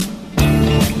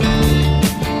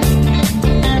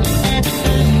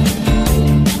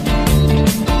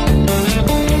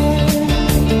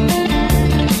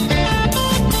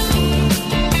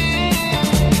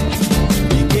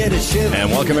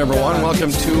Welcome, everyone.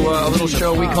 Welcome to a little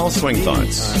show we call Swing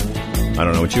Thoughts. I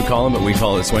don't know what you call them, but we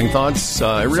call it Swing Thoughts.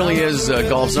 It really is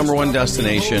golf's number one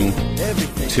destination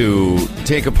to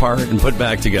take apart and put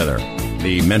back together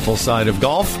the mental side of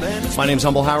golf. My name's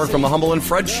Humble Howard from the Humble and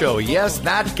Fred Show. Yes,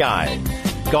 that guy.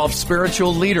 Golf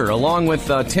spiritual leader, along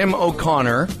with Tim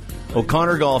O'Connor,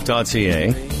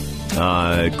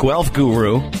 O'ConnorGolf.ca, Guelph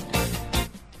Guru,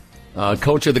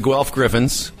 coach of the Guelph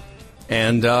Griffins,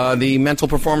 and the mental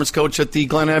performance coach at the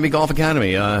Glen Abbey Golf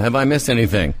Academy. Have I missed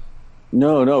anything?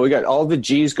 No, we got all the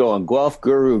G's going. Guelph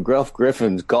Guru, Guelph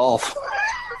Griffins, golf.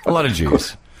 A lot of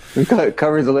G's. We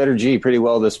covered the letter G pretty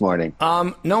well this morning.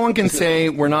 No one can say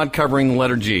we're not covering the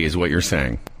letter G, is what you're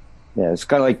saying. Yeah, it's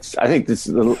kind of like, I think this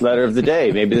is the letter of the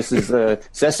day. Maybe this is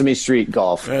Sesame Street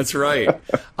golf. That's right.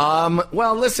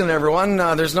 Well, listen, everyone,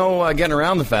 there's no getting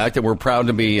around the fact that we're proud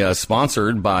to be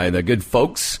sponsored by the good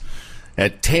folks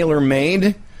at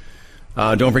TaylorMade.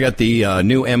 Don't forget the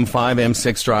new M5,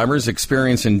 M6 drivers.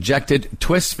 Experience injected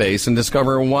twist face and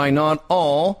discover why not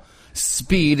all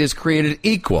speed is created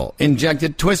equal.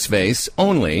 Injected twist face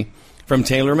only from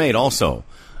TaylorMade. Also,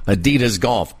 Adidas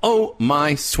Golf. Oh,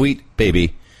 my sweet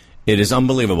baby. It is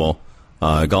unbelievable.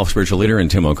 Golf spiritual leader and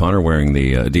Tim O'Connor wearing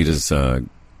the Adidas,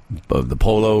 the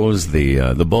polos,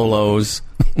 the bolos,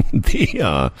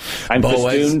 I'm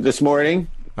festooned this morning.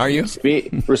 Are you?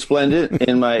 Resplendent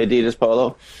in my Adidas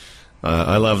polo.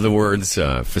 I love the words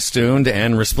festooned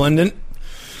and resplendent.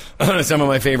 Some of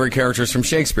my favorite characters from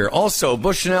Shakespeare. Also,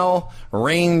 Bushnell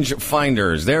Range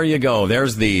Finders. There you go.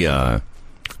 There's the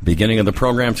beginning of the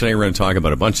program today. We're going to talk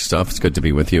about a bunch of stuff. It's good to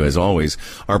be with you, as always.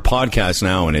 Our podcast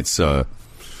now, and it's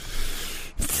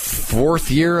fourth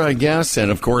year, I guess.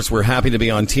 And, of course, we're happy to be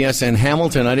on TSN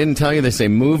Hamilton. I didn't tell you this. They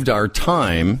moved our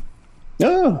time.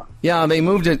 Oh. Yeah, they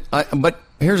moved it. But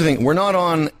here's the thing. We're not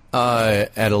on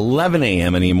at 11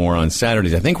 a.m. anymore on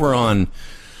Saturdays. I think we're on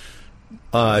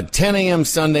 10 a.m.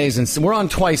 Sundays. And we're on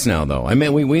twice now, though. I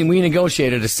mean, we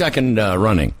negotiated a second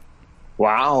running.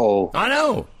 Wow. I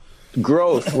know.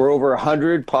 Growth. We're over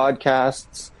 100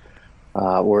 podcasts.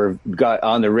 We're got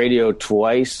on the radio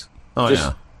twice. Oh,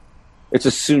 yeah. It's a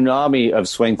tsunami of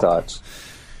swing thoughts.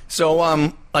 So,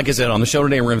 like I said, on the show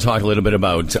today, we're going to talk a little bit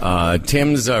about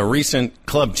Tim's recent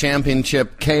club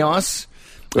championship chaos.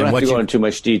 We don't have to go into too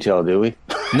much detail, do we?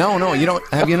 No, you don't.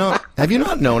 Have you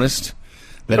not noticed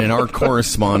that in our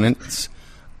correspondence,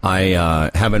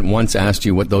 I haven't once asked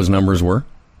you what those numbers were?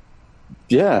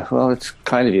 Yeah, well, it's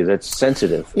kind of you. That's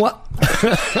sensitive. What?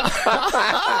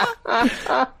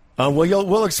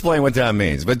 We'll explain what that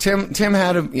means. But Tim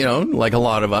had, like a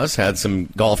lot of us, had some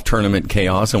golf tournament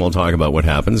chaos, and we'll talk about what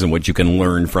happens and what you can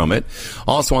learn from it.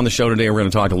 Also on the show today, we're going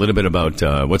to talk a little bit about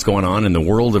what's going on in the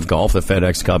world of golf. The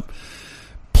FedEx Cup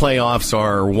playoffs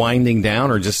are winding down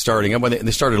or just starting up. Well,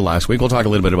 they started last week. We'll talk a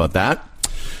little bit about that.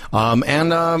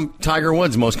 And Tiger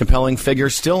Woods, most compelling figure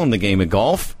still in the game of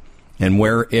golf, and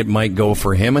where it might go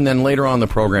for him. And then later on in the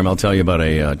program, I'll tell you about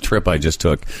a trip I just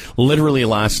took literally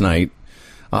last night.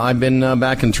 I've been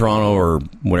back in Toronto or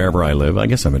wherever I live. I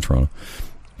guess I'm in Toronto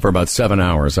for about 7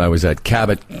 hours. I was at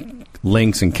Cabot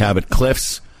Links and Cabot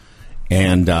Cliffs.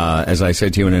 And as I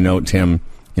said to you in a note, Tim,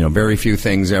 very few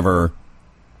things ever,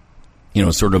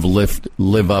 sort of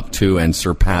live up to and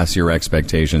surpass your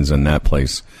expectations. And that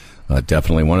place,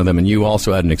 definitely one of them. And you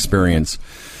also had an experience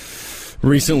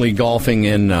recently golfing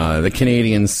in the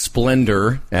Canadian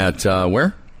Splendor at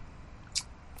where?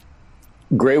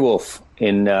 Grey Wolf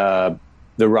in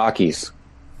the Rockies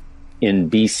in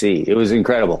BC. It was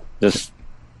incredible. Just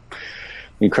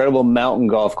incredible mountain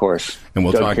golf course. And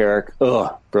we'll talk. Carrick.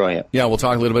 Brilliant. Yeah, we'll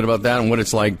talk a little bit about that and what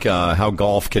it's like, how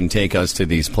golf can take us to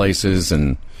these places,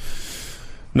 and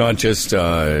not just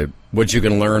what you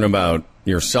can learn about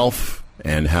yourself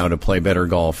and how to play better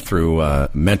golf through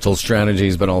mental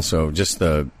strategies, but also just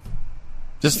the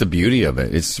beauty of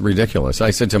it. It's ridiculous. I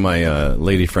said to my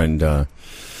lady friend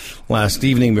last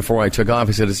evening before I took off,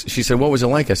 she said, what was it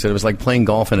like? I said, it was like playing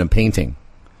golf in a painting.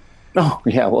 Oh,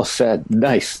 yeah, well said.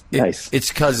 Nice. It's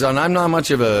because I'm not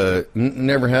much of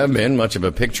never have been much of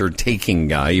a picture-taking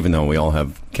guy, even though we all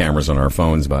have cameras on our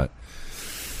phones, but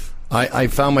I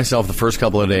found myself the first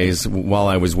couple of days while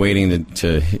I was waiting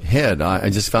to hit, I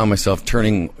just found myself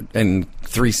turning in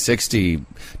 360,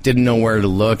 didn't know where to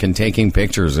look, and taking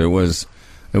pictures. It was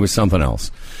something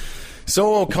else.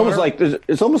 So O'Connor,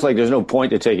 it's almost like there's no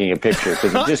point to taking a picture,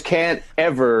 because you just can't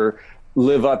ever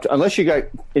live up to, unless you got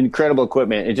incredible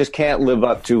equipment, it just can't live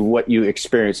up to what you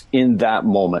experience in that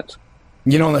moment.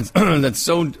 That's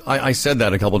so. I said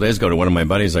that a couple of days ago to one of my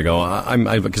buddies. I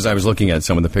go, because I was looking at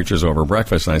some of the pictures over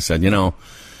breakfast, and I said,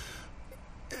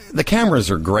 the cameras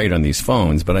are great on these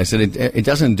phones, but I said it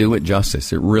doesn't do it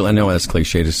justice. It really, I know that's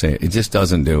cliche to say it. It just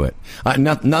doesn't do it.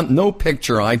 No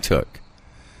picture I took,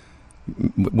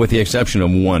 with the exception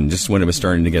of one, just when it was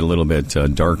starting to get a little bit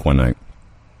dark one night.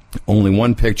 Only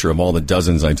one picture of all the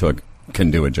dozens I took can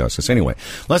do it justice. Anyway,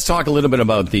 let's talk a little bit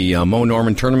about the Mo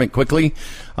Norman tournament quickly.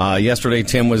 Yesterday,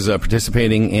 Tim was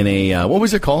participating in a, what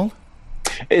was it called?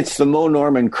 It's the Mo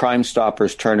Norman Crime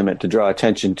Stoppers tournament to draw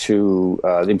attention to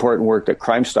the important work that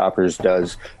Crime Stoppers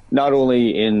does, not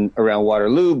only around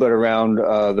Waterloo, but around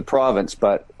the province.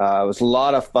 But it was a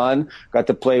lot of fun. Got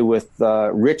to play with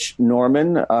Rich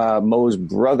Norman, Mo's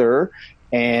brother,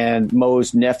 and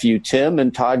Mo's nephew, Tim,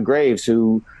 and Todd Graves,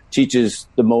 who teaches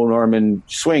the Mo Norman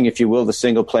swing, if you will, the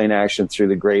single plane action through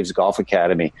the Graves Golf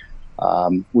Academy.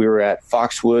 We were at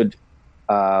Foxwood,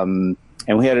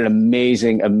 and we had an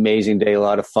amazing, amazing day, a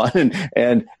lot of fun,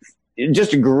 and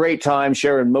just a great time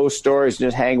sharing Mo's stories,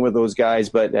 just hanging with those guys.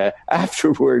 But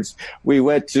afterwards, we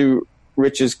went to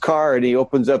Rich's car, and he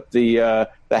opens up the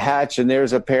hatch, and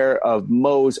there's a pair of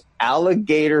Mo's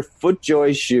alligator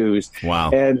FootJoy shoes.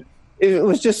 Wow. And it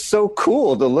was just so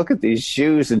cool to look at these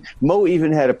shoes. And Mo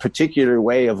even had a particular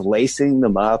way of lacing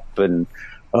them up. And,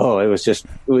 that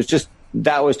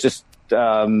was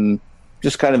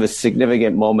just kind of a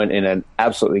significant moment in an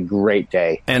absolutely great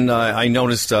day. And I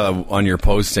noticed on your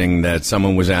posting that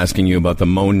someone was asking you about the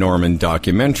Mo Norman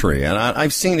documentary. And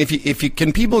I've seen, if you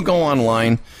can people go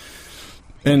online,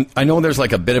 and I know there's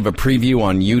like a bit of a preview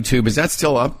on YouTube. Is that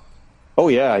still up? Oh,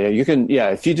 yeah. You can,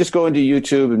 if you just go into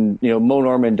YouTube and, Mo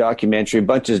Norman documentary, a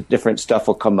bunch of different stuff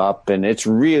will come up, and it's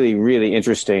really, really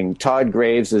interesting. Todd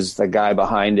Graves is the guy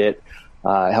behind it,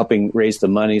 helping raise the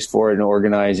monies for it and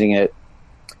organizing it.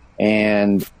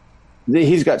 And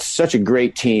he's got such a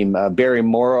great team. Barry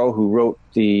Morrow, who wrote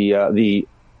the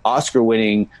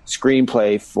Oscar-winning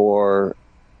screenplay for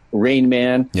Rain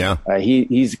Man. Yeah.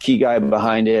 He's the key guy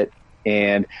behind it.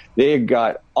 And they've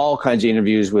got all kinds of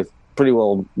interviews with pretty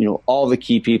well, all the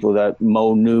key people that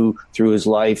Mo knew through his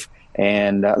life.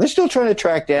 And they're still trying to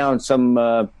track down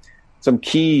some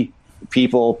key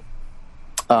people.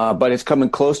 But it's coming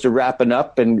close to wrapping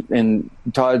up, and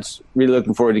Todd's really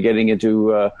looking forward to getting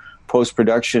into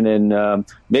post-production and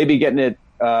maybe getting it,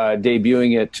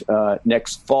 debuting it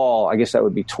next fall. I guess that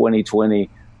would be 2020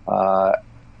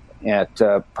 at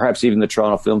perhaps even the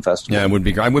Toronto Film Festival. Yeah, it would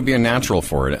be. I would be a natural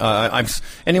for it.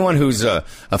 Anyone who's a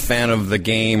fan of the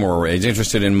game or is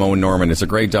interested in Mo Norman, it's a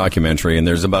great documentary, and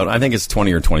there's about, I think it's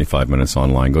 20 or 25 minutes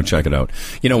online. Go check it out.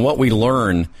 What we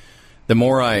learn. The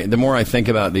more I think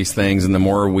about these things, and the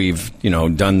more we've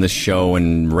done this show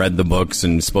and read the books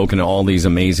and spoken to all these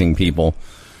amazing people,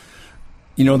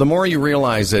 the more you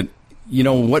realize that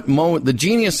what the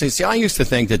genius is. See, I used to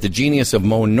think that the genius of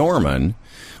Mo Norman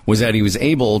was that he was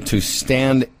able to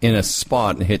stand in a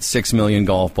spot and hit 6 million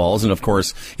golf balls, and of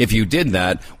course, if you did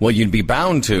that, well, you'd be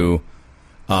bound to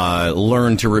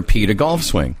learn to repeat a golf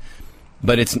swing.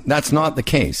 But that's not the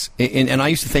case. And I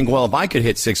used to think, well, if I could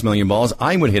hit 6 million balls,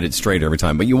 I would hit it straight every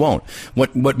time. But you won't.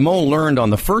 What Mo learned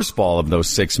on the first ball of those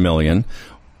 6 million,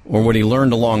 or what he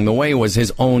learned along the way, was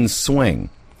his own swing.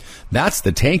 That's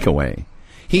the takeaway.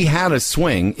 He had a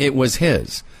swing. It was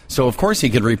his. So, of course, he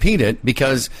could repeat it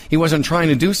because he wasn't trying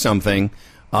to do something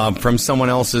from someone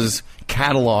else's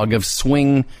catalog of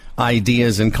swing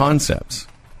ideas and concepts.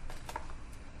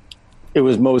 It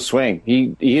was Mo's swing.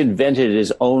 He invented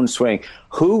his own swing.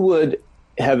 Who would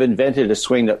have invented a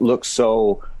swing that looks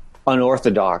so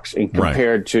unorthodox and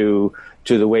compared to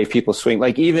the way people swing?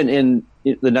 Like even in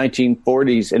the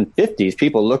 1940s and 50s,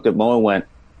 people looked at Mo and went,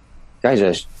 "Guy's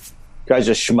a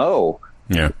schmo."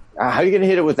 Yeah. How are you going to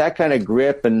hit it with that kind of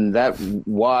grip and that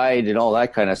wide and all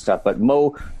that kind of stuff? But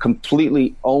Mo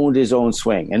completely owned his own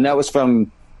swing, and that was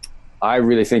from, I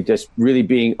really think, just really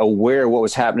being aware of what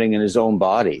was happening in his own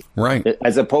body. Right.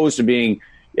 As opposed to being,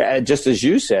 just as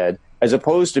you said, as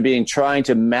opposed to being trying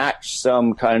to match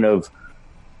some kind of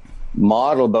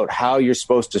model about how you're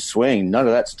supposed to swing. None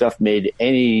of that stuff made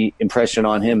any impression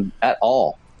on him at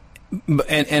all.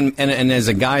 And as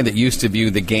a guy that used to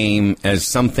view the game as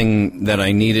something that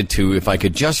I needed to, if I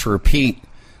could just repeat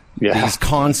these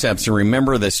concepts and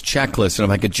remember this checklist, and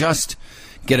if I could just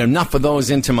get enough of those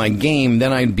into my game,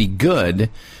 then I'd be good.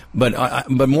 But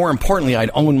more importantly,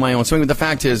 I'd own my own swing. But the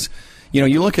fact is,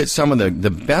 you look at some of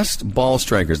the best ball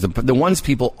strikers, the ones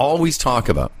people always talk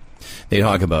about. They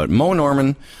talk about Mo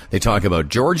Norman, they talk about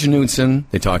George Knudson,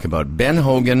 they talk about Ben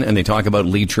Hogan, and they talk about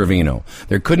Lee Trevino.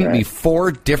 There couldn't be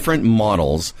 4 different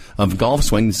models of golf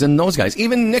swings than those guys.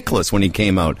 Even Nicklaus, when he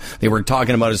came out, they were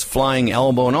talking about his flying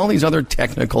elbow and all these other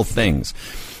technical things.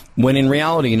 When in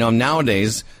reality,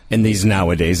 nowadays, in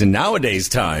nowadays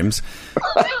times,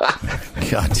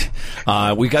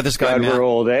 God, we got this guy. God, we're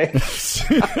old, eh?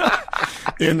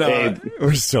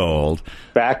 We're so old.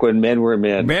 Back when men were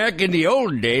men. Back in the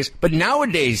old days. But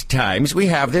nowadays times, we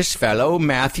have this fellow,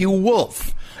 Matthew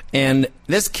Wolff. And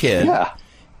this kid,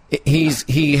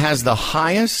 he has the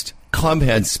highest club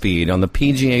head speed on the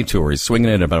PGA Tour. He's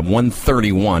swinging at about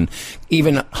 131,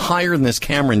 even higher than this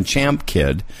Cameron Champ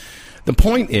kid. The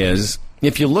point is,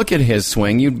 if you look at his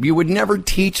swing, you would never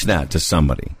teach that to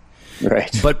somebody,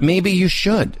 right? But maybe you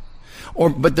should,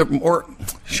 but the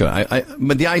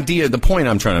point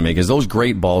I'm trying to make is those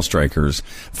great ball strikers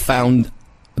found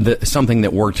something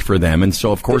that worked for them, and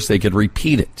so of course they could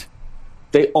repeat it.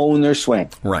 They own their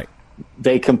swing, right?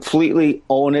 They completely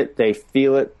own it. They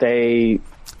feel it.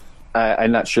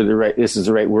 I'm not sure this is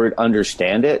the right word.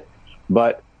 Understand it,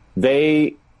 but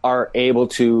they are able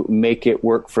to make it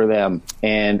work for them.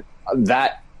 And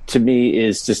that, to me,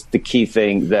 is just the key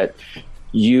thing, that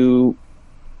you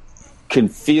can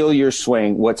feel your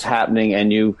swing, what's happening,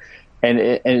 and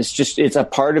it's a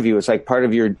part of you. It's like part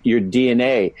of your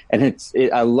DNA. And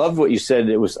I love what you said.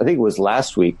 I think it was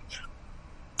last week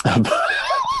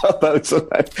about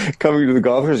coming to the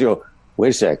golfers. You go, wait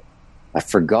a sec, I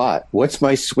forgot. What's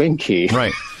my swing key?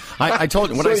 Right. I told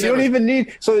you. You don't even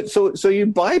need. So you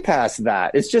bypass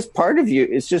that. It's just part of you.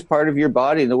 It's just part of your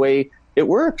body and the way it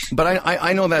works. But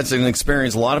I know that's an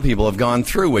experience a lot of people have gone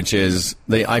through, which is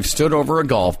I've stood over a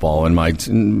golf ball in my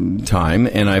time,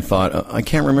 and I thought, I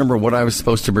can't remember what I was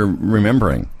supposed to be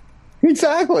remembering.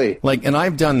 Exactly. And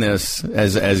I've done this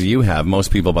as you have. Most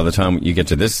people, by the time you get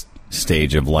to this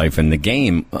stage of life in the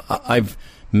game, I've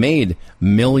made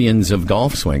millions of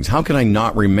golf swings. How can I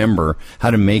not remember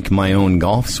how to make my own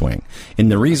golf swing? And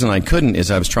the reason I couldn't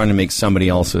is I was trying to make somebody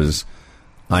else's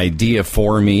idea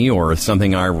for me, or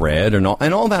something I read, and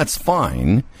all that's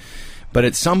fine. But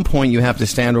at some point you have to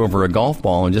stand over a golf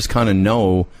ball and just kind of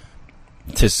know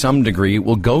to some degree it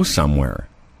will go somewhere.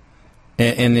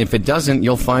 And if it doesn't,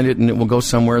 you'll find it and it will go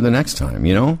somewhere the next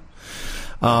time,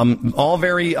 all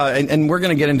very, and we're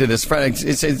going to get into this.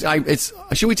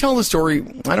 Should we tell the story?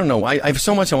 I don't know. I have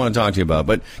so much I want to talk to you about,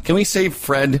 but can we save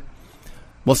Fred?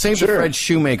 We'll save the Fred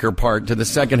Shoemaker part to the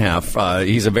second half.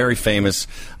 He's a very famous,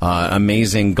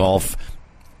 amazing golf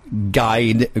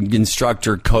guide,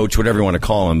 instructor, coach, whatever you want to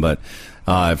call him. But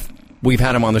we've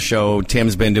had him on the show.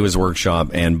 Tim's been to his workshop,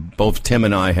 and both Tim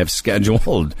and I have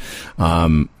scheduled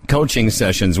coaching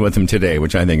sessions with him today,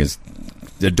 which I think is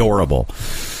adorable.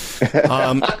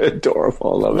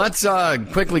 Adorable. I love it. Let's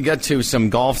quickly get to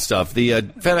some golf stuff. The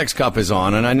FedEx Cup is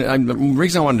on, and the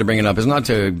reason I wanted to bring it up is not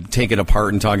to take it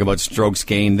apart and talk about strokes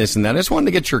gained, this and that. I just wanted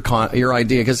to get your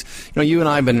idea, because you and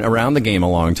I have been around the game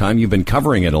a long time. You've been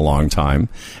covering it a long time,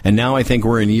 and now I think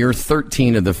we're in year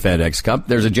 13 of the FedEx Cup.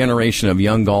 There's a generation of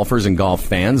young golfers and golf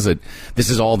fans that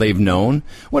this is all they've known.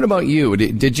 What about you?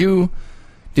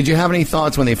 Did you have any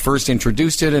thoughts when they first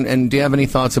introduced it, and do you have any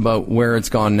thoughts about where it's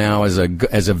gone now as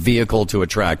a vehicle to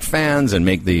attract fans and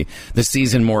make the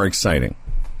season more exciting?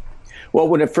 Well,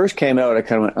 when it first came out, I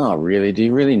kind of went, oh, really? Do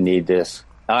you really need this?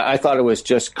 I thought it was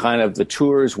just kind of the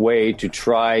tour's way to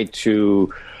try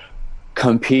to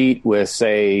compete with,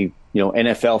 say,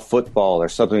 NFL football or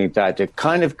something like that, to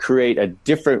kind of create a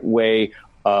different way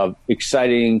of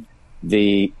exciting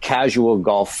the casual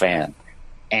golf fan.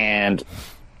 And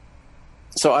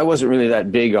so I wasn't really that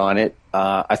big on it.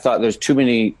 I thought there's too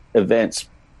many events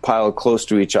piled close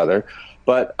to each other,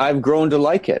 but I've grown to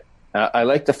like it. I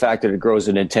like the fact that it grows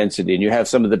in intensity, and you have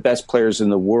some of the best players in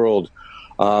the world,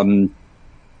 grinding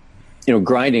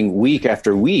week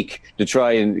after week to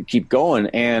try and keep going.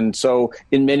 And so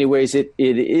in many ways, it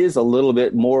is a little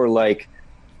bit more like,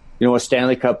 a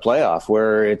Stanley Cup playoff,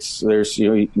 where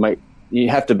you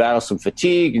have to battle some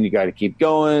fatigue and you got to keep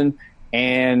going.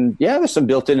 And there's some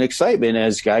built-in excitement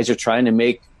as guys are trying to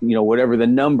make, whatever the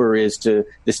number is to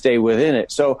stay within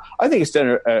it. So I think it's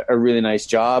done a really nice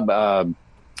job.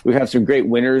 We've had some great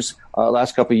winners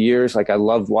last couple of years. Like, I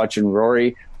loved watching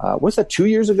Rory. Was that 2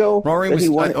 years ago? Rory was,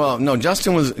 no,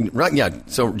 Justin was, right, yeah.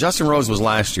 So Justin Rose was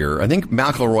last year. I think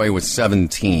McIlroy was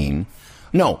 17.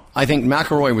 No, I think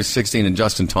McIlroy was 16 and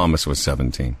Justin Thomas was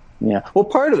 17. Yeah. Well,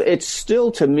 part of it's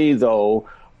still, to me, though,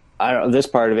 this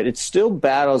part of it still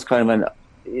battles kind of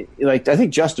I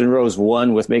think Justin Rose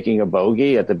won with making a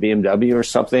bogey at the BMW or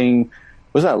something.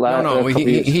 Was that last? No,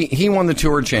 he won the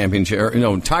Tour Championship.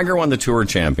 No, Tiger won the Tour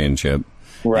Championship.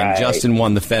 Right. And Justin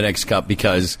won the FedEx Cup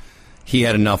because he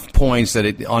had enough points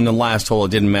that on the last hole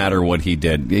it didn't matter what he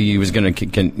did. He was going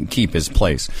to keep his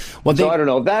place. Well, I don't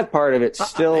know. That part of it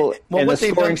still, and the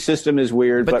scoring system is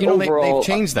weird. But overall, they've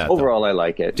changed that. Overall, I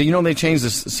like it. Do you know they changed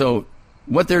this? So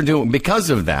what they're doing, because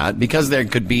of that, because there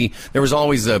was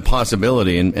always a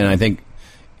possibility, and I think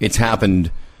it's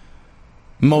happened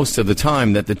most of the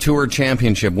time, that the Tour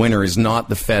Championship winner is not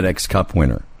the FedEx Cup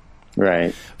winner.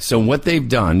 Right. So what they've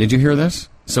done, did you hear this?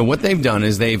 So what they've done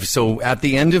is so at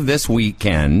the end of this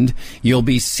weekend, you'll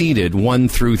be seeded 1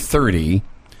 through 30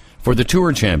 for the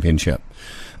Tour Championship.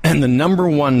 And the number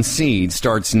 1 seed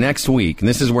starts next week, and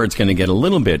this is where it's going to get a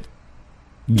little bit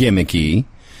gimmicky,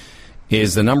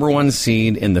 is the number 1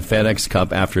 seed in the FedEx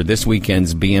Cup after this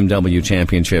weekend's BMW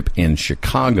Championship in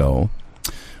Chicago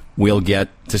will get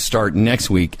to start next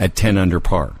week at 10 under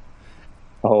par.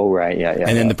 Oh, right, yeah.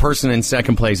 And then the person in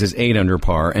second place is 8 under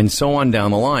par, and so on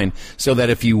down the line, so that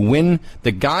if you win,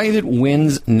 the guy that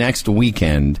wins next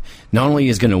weekend not only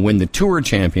is going to win the Tour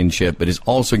Championship, but is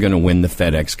also going to win the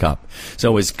FedEx Cup.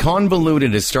 So as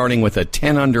convoluted as starting with a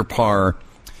 10 under par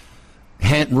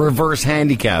reverse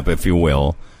handicap, if you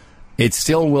will, it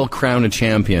still will crown a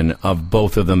champion of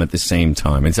both of them at the same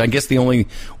time. It's, I guess, the only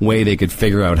way they could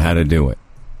figure out how to do it.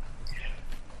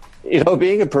 You know,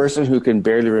 being a person who can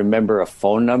barely remember a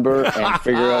phone number and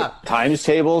figure out times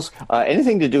tables,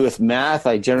 anything to do with math,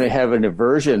 I generally have an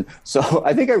aversion. So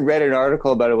I think I read an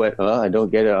article about it. Went, I don't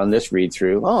get it on this read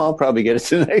through. Oh, I'll probably get it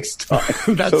the next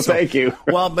time. So thank you.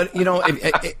 Well, but you know,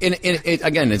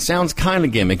 again, it sounds kind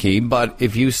of gimmicky. But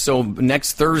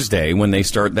next Thursday when they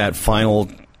start that final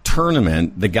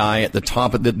tournament, the guy at the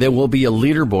top of there will be a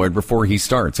leaderboard before he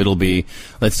starts. It'll be,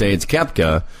 let's say it's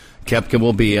Koepka. Koepka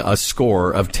will be a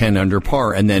score of 10 under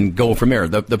par, and then go from there.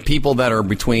 The people that are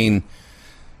between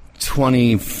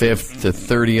 25th to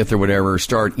 30th or whatever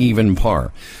start even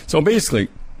par. So basically,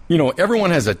 you know,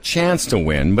 everyone has a chance to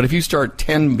win, but if you start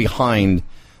 10 behind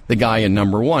the guy in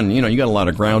number 1, you know, you got a lot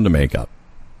of ground to make up.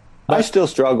 I still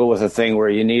struggle with a thing where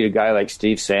you need a guy like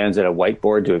Steve Sands at a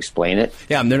whiteboard to explain it.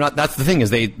 Yeah, and they're not. That's the thing,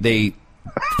 is they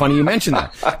funny you mention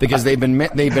that, because they've been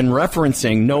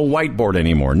referencing no whiteboard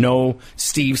anymore. No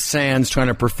Steve Sands trying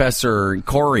to Professor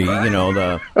Corey, you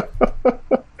know,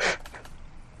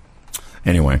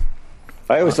 Anyway.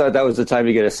 I always thought that was the time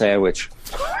to get a sandwich.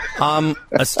 A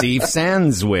Steve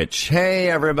Sandswich. Hey,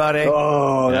 everybody.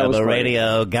 Oh, that was the funny.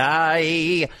 radio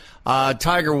guy.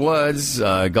 Tiger Woods,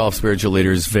 golf spiritual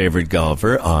leader's favorite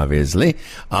golfer, obviously.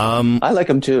 I like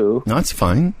him too. No, that's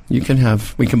fine. We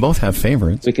can both have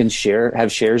favorites. We can have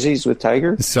sharesies with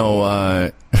Tiger.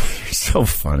 So, so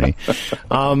funny.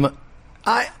 I've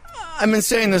been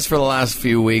saying this for the last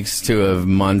few weeks to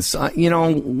months. You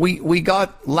know, we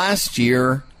got last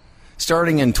year,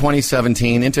 starting in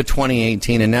 2017 into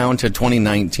 2018 and now into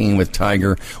 2019 with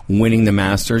Tiger winning the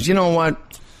Masters. You know what?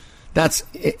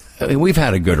 We've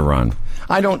had a good run.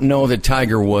 I don't know that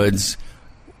Tiger Woods,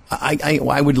 I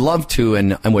would love to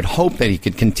and would hope that he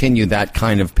could continue that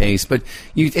kind of pace, but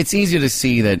it's easy to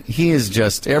see that he is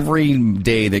just, every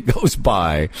day that goes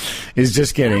by is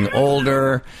just getting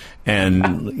older,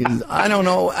 and I don't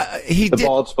know. The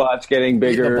bald spot's getting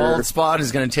bigger. The bald spot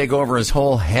is going to take over his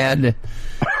whole head.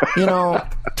 You know,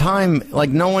 time, like,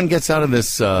 no one gets out of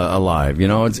this alive, you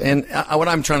know. What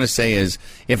I'm trying to say is,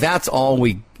 if that's all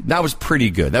that was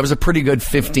pretty good. That was a pretty good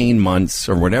 15 months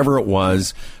or whatever it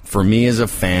was for me as a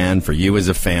fan, for you as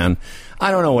a fan.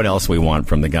 I don't know what else we want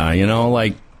from the guy, you know,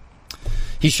 like,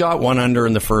 he shot 1 under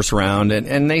in the first round,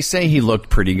 and they say he looked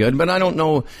pretty good, but I don't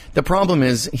know. The problem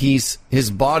is his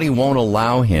body won't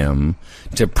allow him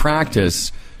to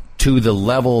practice to the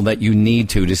level that you need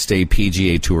to stay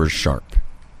PGA Tour sharp.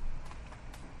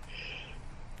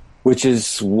 Which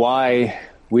is why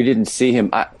we didn't see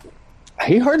him.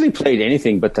 He hardly played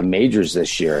anything but the majors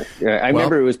this year. I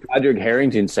remember it was Padraig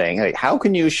Harrington saying, hey, how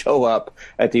can you show up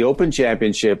at the Open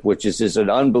Championship, which is an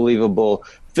unbelievable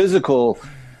physical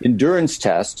endurance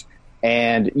test,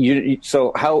 and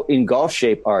so how in golf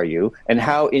shape are you, and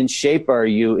how in shape are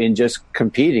you in just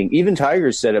competing? Even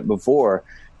Tiger said it before,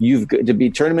 you've got to be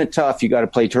tournament tough, you got to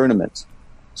play tournaments.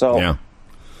 So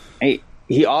yeah.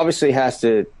 He obviously has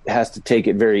to take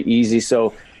it very easy.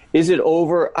 So is it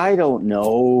over? I don't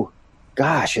know.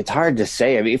 Gosh, it's hard to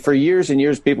say. I mean, for years and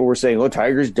years, people were saying, oh,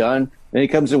 Tiger's done. Then he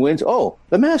comes and wins. Oh,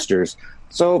 the Masters.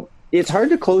 So it's hard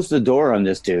to close the door on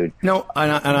this dude. No,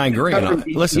 and I agree.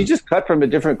 Listen, he just cut from a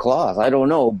different cloth. I don't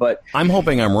know, but I'm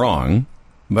hoping I'm wrong.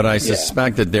 But I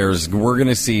suspect that we're going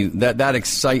to see that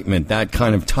excitement, that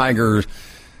kind of Tiger,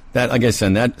 that, like I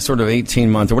said, that sort of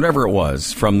 18 months or whatever it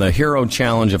was from the Hero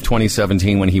Challenge of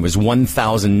 2017 when he was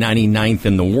 1,099th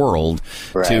in the world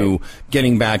to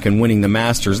getting back and winning the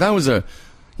Masters. That was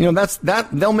that's that.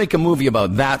 They'll make a movie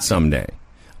about that someday.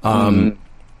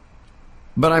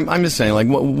 But I'm just saying, like,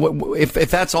 if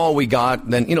that's all we got,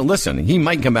 then, listen, he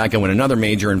might come back and win another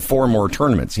major and 4 more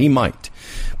tournaments. He might.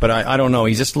 But I don't know.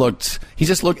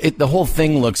 The whole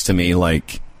thing looks to me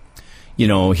like,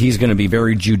 he's going to be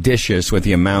very judicious with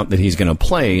the amount that he's going to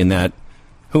play, and that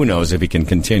who knows if he can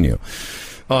continue.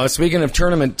 Speaking of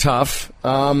tournament tough,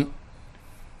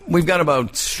 we've got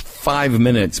about 5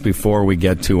 minutes before we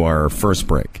get to our first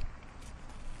break.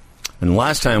 And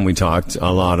last time we talked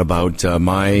a lot about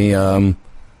my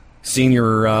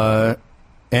senior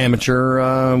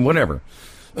amateur whatever.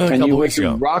 And you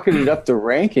rocketed up the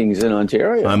rankings in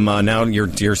Ontario. I'm now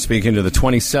you're speaking to the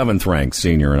 27th ranked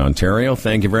senior in Ontario.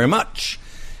 Thank you very much.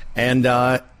 And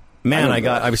I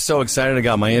was so excited. I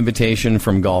got my invitation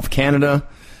from Golf Canada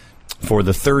for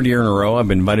the 3rd year in a row. I've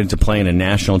been invited to play in a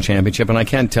national championship, and I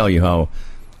can't tell you how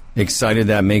excited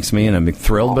that makes me, and I'm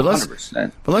thrilled. But let's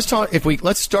talk.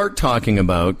 Let's start talking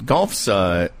about golf's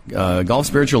golf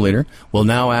spiritual leader will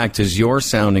now act as your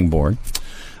sounding board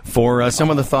for some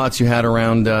of the thoughts you had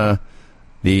around the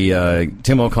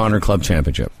Tim O'Connor Club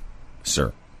Championship,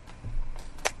 sir.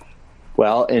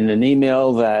 Well, in an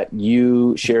email that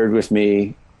you shared with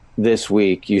me this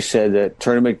week, you said that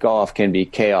tournament golf can be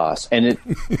chaos, and it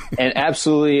and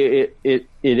absolutely it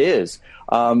is.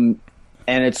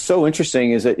 And it's so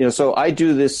interesting is that, so I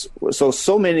do this.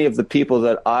 So many of the people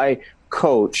that I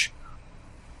coach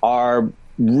are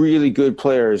really good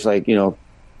players, like,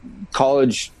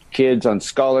 college kids on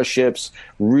scholarships,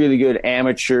 really good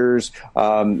amateurs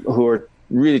who are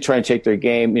really trying to take their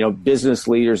game, business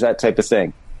leaders, that type of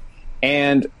thing.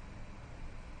 And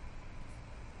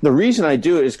the reason I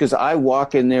do it is because I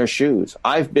walk in their shoes.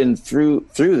 I've been through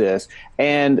this,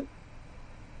 and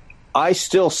I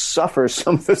still suffer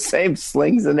some of the same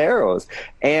slings and arrows.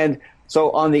 And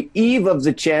so on the eve of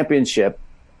the championship,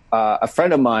 a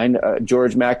friend of mine,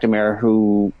 George McNamara,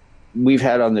 who we've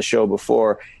had on the show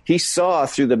before, he saw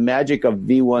through the magic of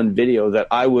V1 video that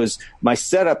my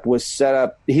setup was set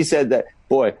up. He said that,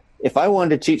 boy, if I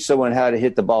wanted to teach someone how to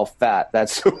hit the ball fat,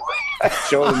 that's the way I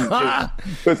showed him to,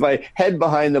 with my head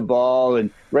behind the ball and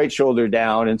right shoulder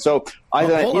down. And so I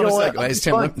thought, hold on a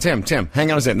second. Tim,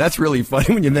 hang on a second. That's really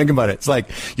funny when you think about it. It's like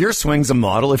your swing's a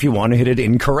model if you want to hit it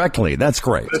incorrectly. That's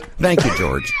great. Thank you,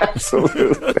 George.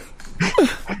 Absolutely.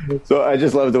 So I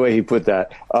just love the way he put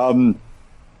that.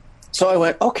 So I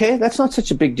went, okay, that's not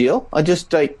such a big deal. I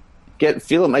just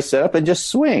feel my setup and just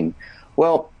swing.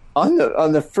 Well, on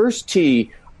the first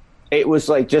tee, it was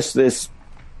like just this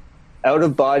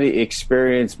out-of-body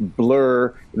experience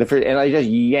blur, and I just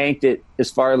yanked it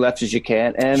as far left as you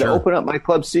can and opened up my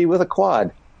club C with a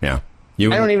quad. Yeah. I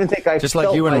don't even think I just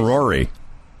like you and Rory.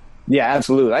 Yeah,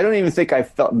 absolutely. I don't even think I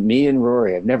felt me and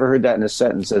Rory. I've never heard that in a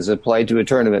sentence as applied to a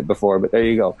tournament before, but there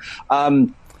you go.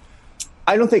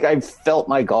 I don't think I felt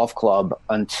my golf club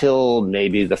until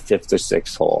maybe the 5th or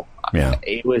 6th hole. Yeah.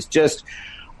 It was just...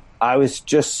 I was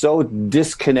just so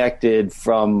disconnected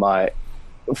from what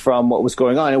was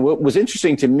going on. And what was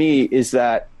interesting to me is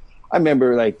that I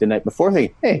remember like the night before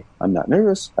thinking, hey, I'm not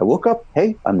nervous. I woke up,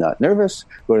 hey, I'm not nervous.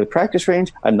 Go to the practice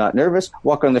range, I'm not nervous.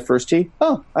 Walk on the first tee,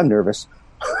 oh, I'm nervous.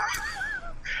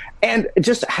 And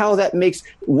just how that makes,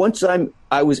 once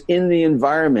I was in the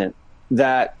environment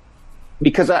that,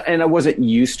 because I wasn't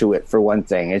used to it for one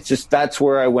thing. It's just, that's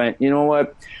where I went, you know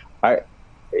what,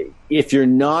 if you're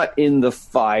not in the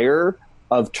fire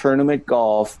of tournament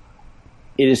golf,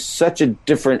 it is such a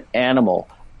different animal.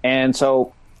 And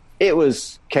so it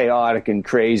was chaotic and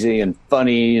crazy and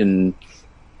funny and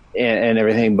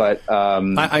everything. But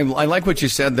I like what you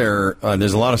said there.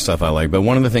 There's a lot of stuff I like. But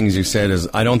one of the things you said is,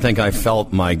 I don't think I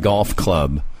felt my golf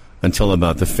club until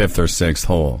about the 5th or 6th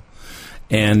hole.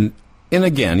 And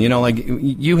again,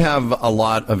 you have a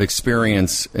lot of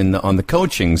experience on the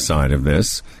coaching side of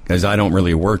this, because I don't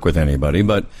really work with anybody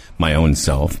but my own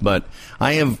self. But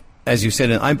I have, as you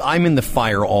said, I'm in the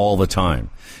fire all the time.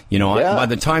 By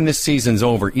the time this season's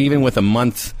over, even with a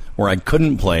month where I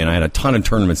couldn't play, and I had a ton of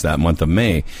tournaments that month of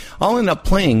May, I'll end up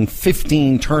playing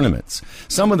 15 tournaments.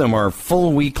 Some of them are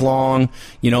full week long,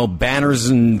 banners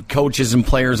and coaches and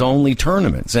players only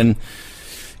tournaments. And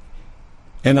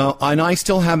I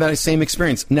still have that same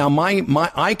experience. Now,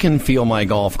 I can feel my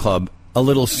golf club a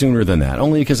little sooner than that,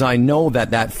 only because I know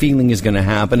that feeling is going to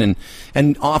happen.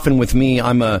 And often with me,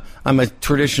 I'm a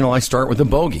traditional, I start with a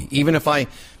bogey, even if I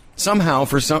somehow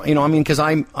because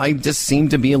I just seem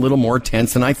to be a little more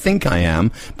tense than I think I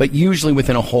am. But usually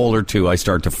within a hole or two, I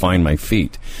start to find my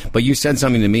feet. But you said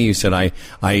something to me. You said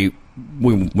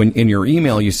when in your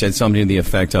email, you said something to the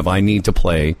effect of, I need to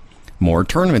play more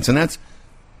tournaments, and that's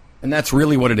And that's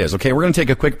really what it is. Okay, we're going to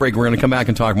take a quick break. We're going to come back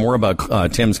and talk more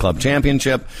about Tim's Club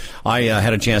Championship. I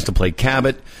had a chance to play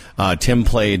Cabot. Tim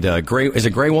played Is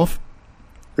it Grey Wolf?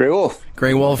 Grey Wolf.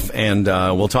 Grey Wolf, and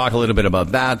we'll talk a little bit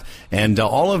about that. And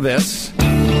all of this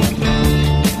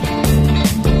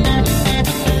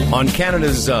on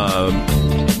Canada's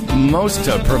most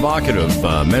provocative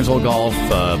mental golf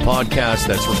podcast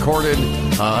that's recorded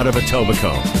out of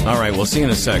Etobicoke. All right, we'll see you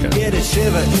in a second. Get a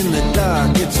shiver in the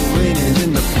dark, it's raining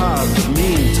in the park, but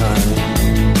meantime,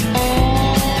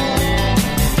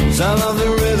 sound of the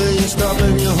river, you stop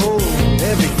and you hold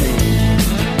everything.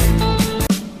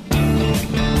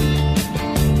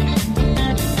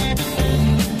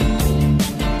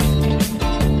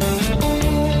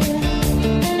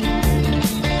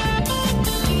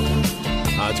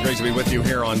 It's great to be with you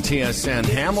here on TSN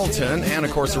Hamilton and,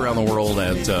 of course, around the world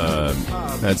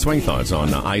at Swing Thoughts on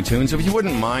iTunes. If you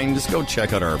wouldn't mind, just go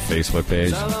check out our Facebook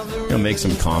page. Make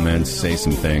some comments, say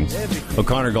some things.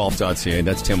 O'ConnorGolf.ca.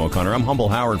 That's Tim O'Connor. I'm Humble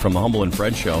Howard from the Humble and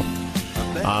Fred Show.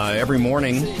 Every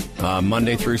morning,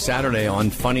 Monday through Saturday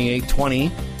on Funny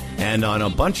 820 and on a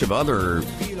bunch of other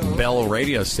Bell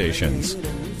radio stations.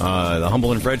 The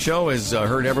Humble and Fred Show is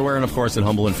heard everywhere and, of course, at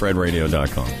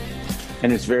humbleandfredradio.com.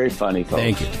 And it's very funny, folks.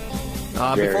 Thank you.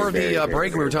 Before the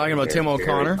break, we were talking about Tim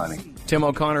O'Connor. Tim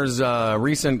O'Connor's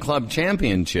recent club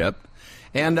championship.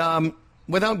 And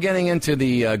without getting into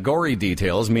the gory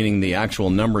details, meaning the actual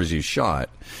numbers you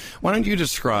shot, why don't you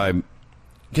describe,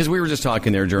 because we were just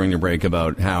talking there during the break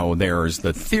about how there's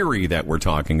the theory that we're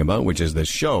talking about, which is the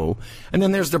show, and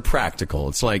then there's the practical.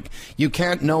 It's like you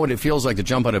can't know what it feels like to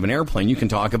jump out of an airplane. You can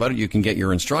talk about it, you can get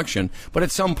your instruction, but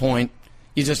at some point,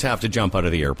 you just have to jump out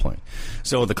of the airplane.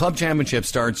 So the club championship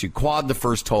starts, you quad the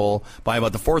first hole. By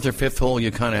about the fourth or fifth hole,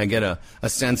 you kind of get a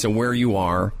sense of where you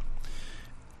are.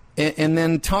 And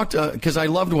then talk to, because I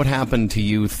loved what happened to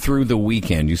you through the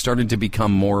weekend. You started to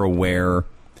become more aware.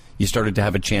 You started to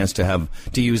have a chance to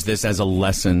use this as a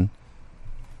lesson.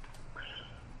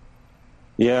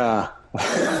 Yeah.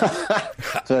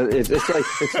 So it's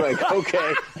like,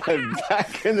 okay, I'm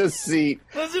back in the seat.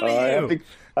 Listen to you.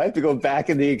 I have to go back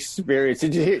in the experience.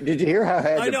 Did you hear how I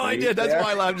had I know I did. That's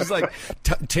why I'm just like,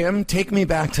 Tim, take me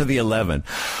back to the 11.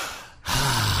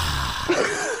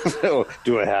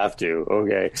 Do I have to?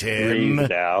 Okay. Tim. Breathe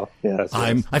now. Yes.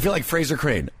 I feel like Fraser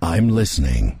Crane. I'm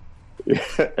listening.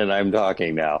 And I'm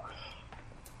talking now.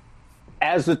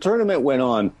 As the tournament went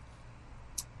on,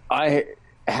 I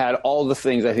had all the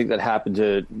things I think that happened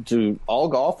to all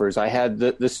golfers. I had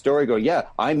the story go, yeah,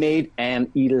 I made an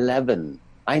 11.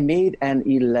 And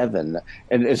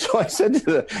so I said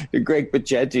to Greg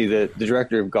Pichenti, the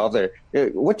director of golf there,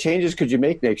 what changes could you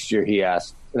make next year, he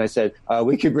asked. And I said,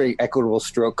 we could bring equitable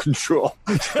stroke control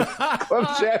to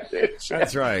club championship.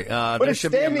 That's right. But it's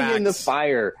standing in the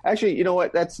fire. Actually, you know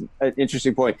what? That's an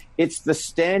interesting point. It's the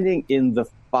standing in the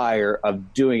fire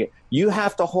of doing it. You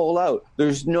have to hold out.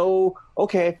 There's no,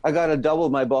 okay, I got to double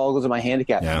my ball because of my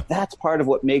handicap. Yeah. That's part of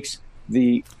what makes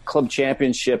the club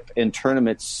championship and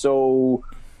tournament so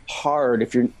hard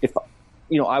if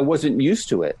I wasn't used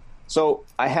to it. So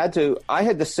I had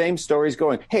the same stories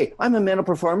going, hey, I'm a mental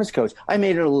performance coach. I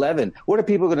made an 11. What are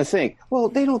people going to think? Well,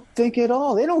 they don't think at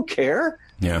all. They don't care.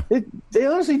 Yeah. They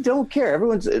honestly don't care.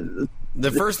 Everyone's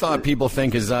the first thought people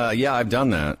think is, yeah, I've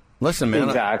done that. Listen, man.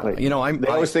 Exactly. They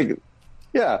always think,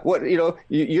 yeah, what,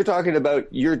 you're talking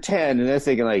about your 10 and they're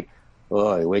thinking like,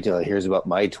 oh, wait till I hears about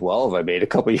my 12 I made a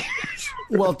couple years.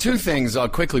 Well, two things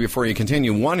quickly before you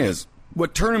continue. One is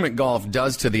what tournament golf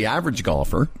does to the average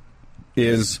golfer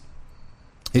is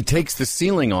it takes the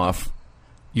ceiling off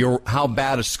how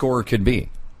bad a score could be.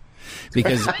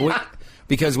 Because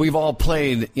we've all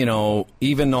played,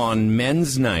 even on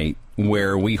men's night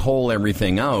where we hole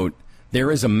everything out, there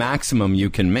is a maximum you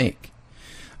can make.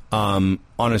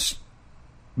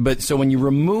 But so when you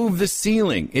remove the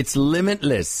ceiling, it's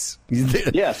limitless.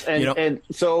 Yes, and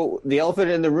so the elephant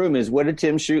in the room is, what did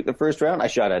Tim shoot the first round? I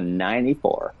shot a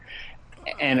 94,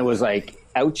 and it was like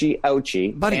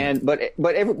ouchie, buddy. And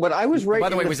but I was right. By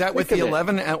the way, was that with the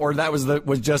 11, or that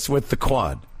was just with the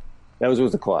quad? That was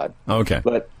with the quad. Okay,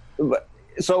 but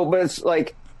it's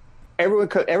like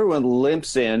everyone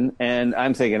limps in, and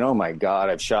I'm thinking, oh my God,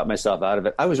 I've shot myself out of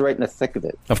it. I was right in the thick of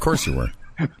it. Of course you were.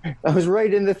 I was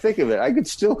right in the thick of it. I could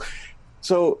still.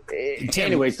 So,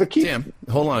 anyways, Tim,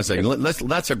 hold on a second.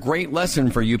 That's a great lesson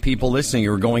for you people listening.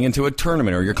 You're going into a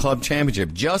tournament or your club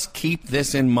championship. Just keep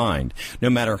this in mind.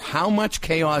 No matter how much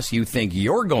chaos you think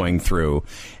you're going through,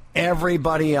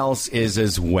 everybody else is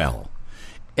as well.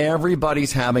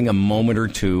 Everybody's having a moment or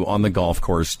two on the golf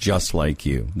course just like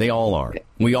you. They all are.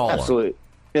 We all absolutely.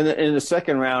 In the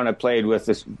second round, I played with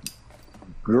this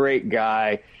great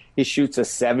guy. he shoots a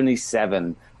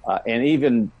 77, and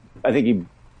even I think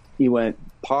he went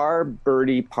par,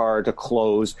 birdie, par to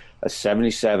close a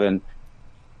 77.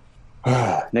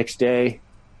 Next day,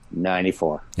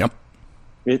 94. Yep.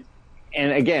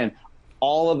 And again,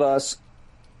 all of us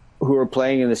who are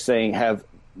playing in this thing have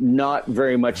not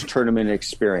very much tournament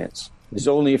experience. There's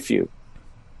only a few.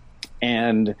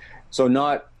 And so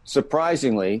not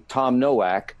surprisingly, Tom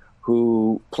Nowak,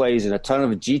 who plays in a ton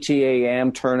of GTA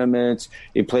AM tournaments,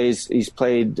 he plays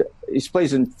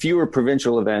in fewer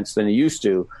provincial events than he used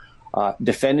to,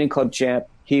 defending club champ,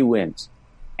 he wins.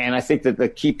 And I think that the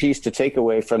key piece to take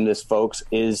away from this, folks,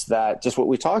 is that just what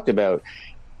we talked about.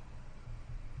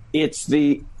 It's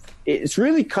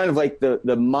really kind of like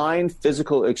the mind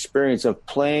physical experience of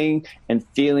playing and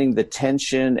feeling the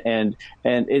tension, and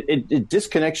it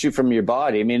disconnects you from your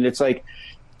body. I mean, it's like,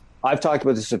 I've talked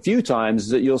about this a few times,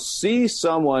 that you'll see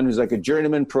someone who's like a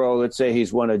journeyman pro, let's say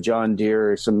he's won a John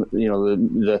Deere or some,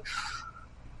 the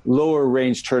lower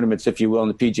range tournaments, if you will, in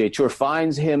the PGA Tour,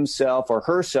 finds himself or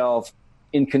herself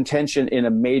in contention in a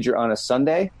major on a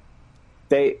Sunday,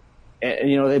 they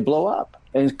blow up.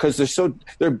 And because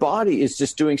their body is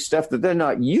just doing stuff that they're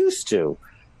not used to.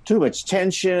 Too much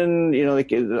tension,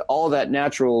 all that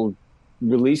natural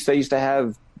release they used to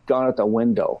have gone out the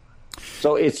window.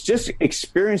 So it's just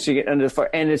experiencing it under the fire,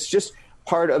 and it's just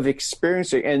part of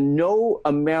experiencing. And no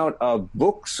amount of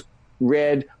books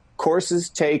read, courses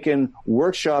taken,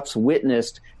 workshops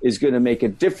witnessed is going to make a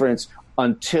difference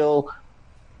until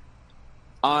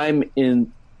I'm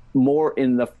more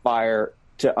in the fire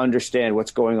to understand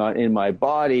what's going on in my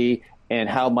body and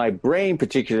how my brain,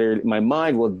 particularly my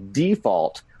mind, will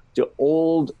default to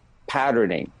old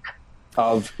patterning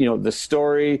of, the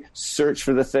story, search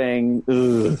for the thing.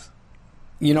 Ugh.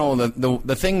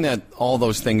 The thing that all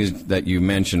those things that you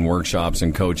mentioned, workshops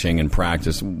and coaching and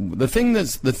practice, the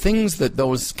things that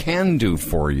those can do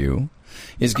for you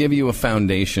is give you a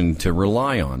foundation to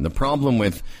rely on. The problem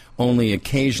with only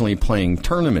occasionally playing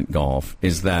tournament golf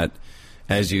is that,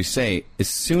 as you say, as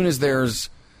soon as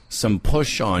there's some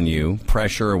push on you,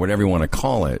 pressure or whatever you want to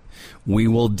call it, we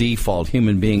will default.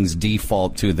 Human beings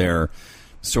default to their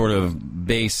sort of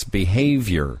base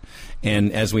behavior.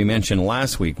 And as we mentioned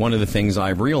last week, one of the things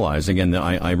I've realized, again,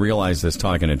 I realized this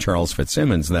talking to Charles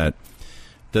Fitzsimmons, that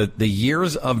the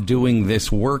years of doing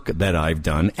this work that I've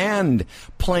done and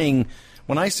playing,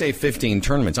 when I say 15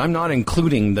 tournaments, I'm not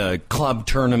including the club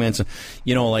tournaments,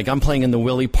 like I'm playing in the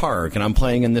Willie Park and I'm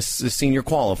playing in this senior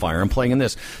qualifier, I'm playing in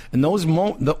this. And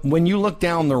when you look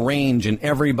down the range and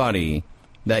everybody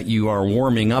that you are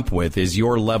warming up with is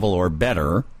your level or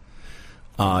better,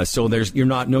 so you're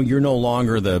no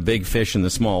longer the big fish in the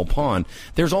small pond.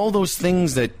 There's all those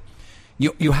things that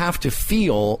you have to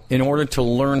feel in order to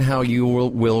learn how you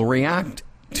will react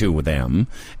to them,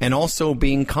 and also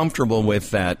being comfortable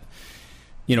with that.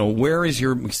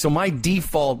 So my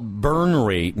default burn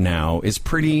rate now is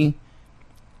pretty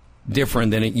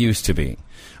different than it used to be.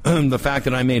 The fact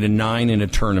that I made a 9 in a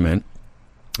tournament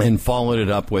and followed it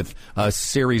up with a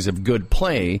series of good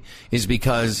play is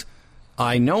because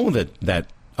I know that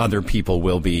other people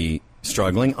will be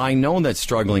struggling. I know that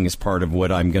struggling is part of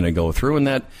what I'm going to go through, and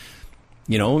that,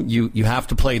 you have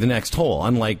to play the next hole.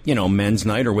 Unlike, men's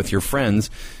night or with your friends,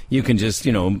 you can just,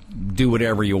 do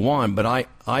whatever you want. But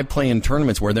I play in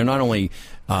tournaments where they're not only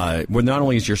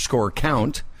is your score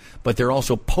count, but they're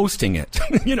also posting it,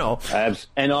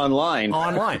 And online.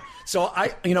 Online. So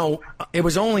it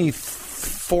was only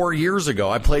 4 years ago,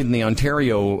 I played in the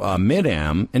Ontario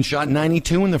Mid-Am and shot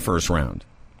 92 in the first round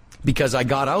because I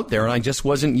got out there and I just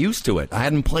wasn't used to it. I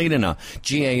hadn't played in a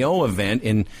GAO event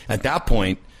in, at that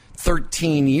point,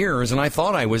 13 years, and I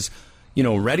thought I was,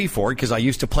 ready for it because I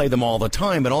used to play them all the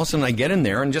time. But all of a sudden I get in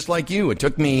there, and just like you, it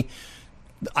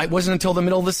wasn't until the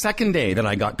middle of the second day that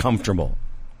I got comfortable.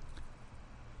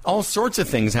 All sorts of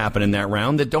things happen in that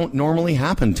round that don't normally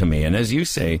happen to me. And as you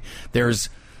say, there's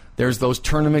those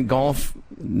tournament golf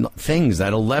things,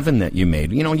 that 11 that you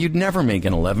made. You'd never make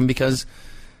an 11 because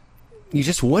you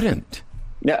just wouldn't.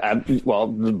 Yeah, well,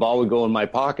 the ball would go in my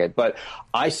pocket, but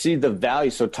I see the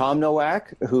value. So Tom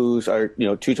Nowak, who's our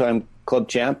two-time club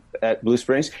champ at Blue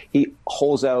Springs, he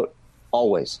holds out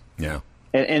always. Yeah,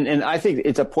 and I think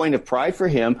it's a point of pride for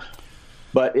him.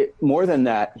 But more than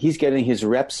that, he's getting his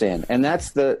reps in, and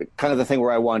that's the kind of the thing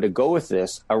where I wanted to go with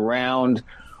this around.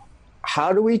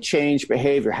 How do we change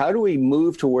behavior? How do we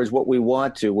move towards what we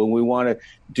want to when we want to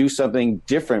do something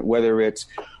different, whether it's,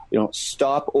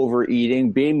 stop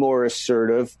overeating, be more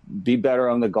assertive, be better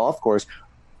on the golf course?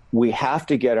 We have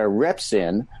to get our reps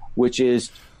in, which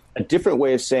is a different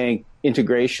way of saying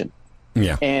integration.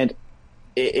 Yeah. And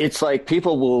it's like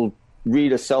people will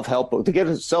read a self-help book, to get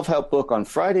a self-help book on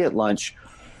Friday at lunch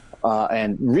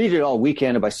and read it all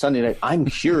weekend, and by Sunday night, I'm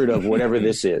cured of whatever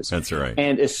this is. That's right.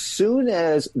 And as soon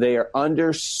as they are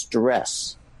under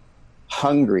stress,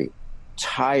 hungry,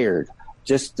 tired,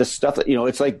 just the stuff that,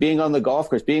 it's like being on the golf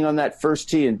course, being on that first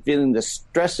tee and feeling the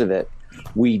stress of it,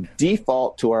 we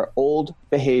default to our old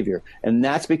behavior. And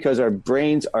that's because our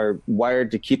brains are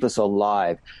wired to keep us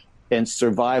alive and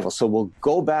survival. So we'll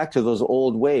go back to those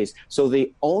old ways. So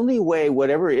the only way,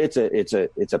 whatever it's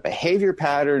a behavior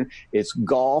pattern, it's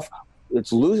golf,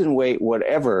 it's losing weight,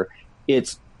 whatever,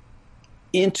 it's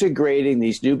integrating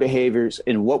these new behaviors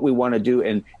in what we want to do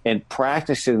and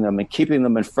practicing them and keeping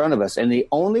them in front of us. And the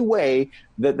only way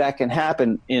that can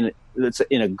happen in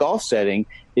a golf setting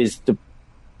is to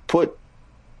put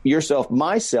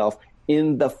myself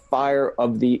in the fire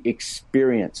of the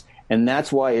experience. And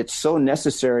that's why it's so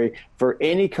necessary for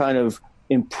any kind of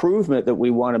improvement that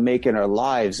we want to make in our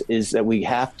lives, is that we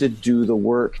have to do the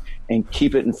work and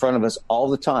keep it in front of us all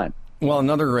the time. Well,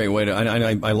 another great way to,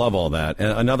 I love all that.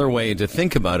 And another way to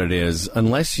think about it is,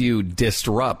 unless you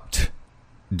disrupt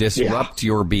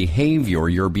your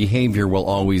behavior will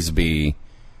always be,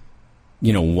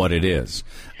 what it is.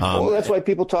 Well, that's why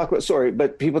people talk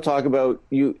about,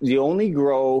 you only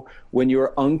grow when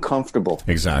you're uncomfortable.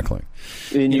 Exactly.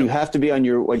 And you have to be on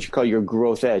your, what you call your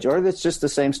growth edge, or it's just the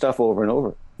same stuff over and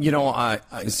over.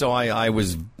 I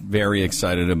was very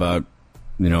excited about,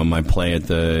 my play at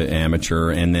the amateur,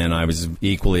 and then I was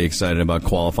equally excited about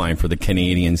qualifying for the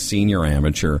Canadian Senior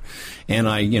Amateur. And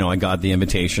I got the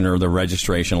invitation or the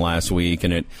registration last week,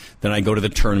 and then I go to the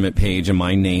tournament page, and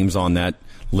my name's on that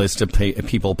list of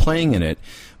people playing in it.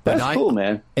 But that's cool,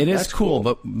 man. It is cool,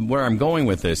 but where I'm going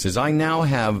with this is I now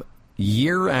have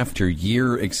year after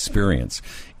year experience.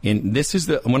 And this is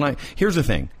here's the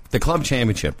thing. The club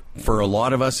championship for a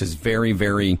lot of us is very,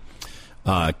 very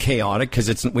chaotic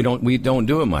because we don't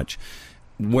do it much.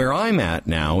 Where I'm at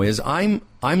now is I'm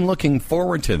looking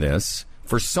forward to this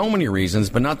for so many reasons,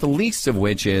 but not the least of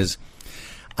which is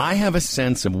I have a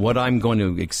sense of what I'm going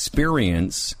to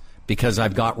experience because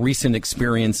I've got recent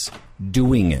experience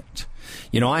doing it.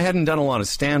 I hadn't done a lot of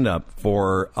stand-up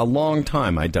for a long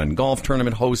time. I'd done golf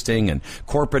tournament hosting and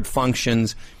corporate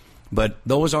functions, but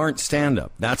those aren't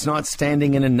stand-up. That's not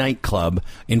standing in a nightclub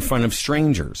in front of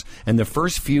strangers. And the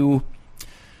first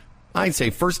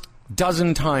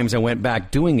dozen times I went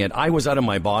back doing it, I was out of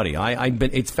my body.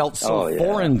 It felt so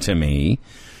foreign to me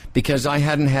because I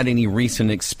hadn't had any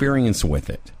recent experience with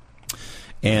it.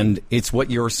 And it's what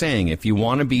you're saying. If you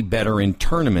want to be better in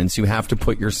tournaments, you have to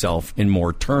put yourself in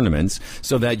more tournaments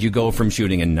so that you go from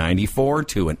shooting a 94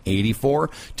 to an 84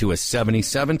 to a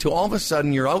 77 to all of a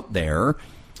sudden you're out there,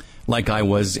 like I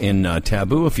was in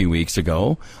Taboo a few weeks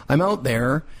ago. I'm out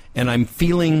there and I'm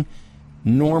feeling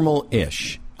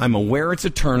normal-ish. I'm aware it's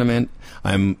a tournament.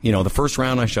 The first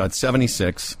round I shot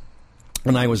 76,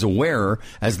 and I was aware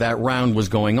as that round was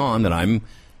going on that I'm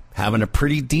having a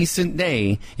pretty decent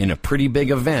day in a pretty big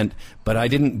event, but I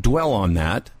didn't dwell on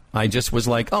that. I just was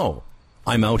like, oh,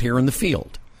 I'm out here in the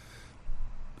field,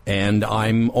 and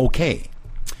I'm okay.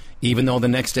 Even though the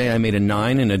next day I made a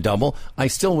 9 and a double, I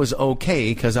still was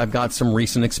okay because I've got some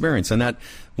recent experience. And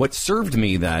what served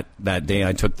me that day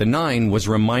I took the 9 was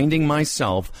reminding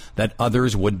myself that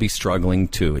others would be struggling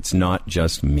too. It's not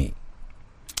just me.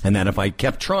 And that if I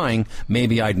kept trying,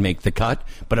 maybe I'd make the cut.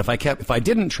 But if I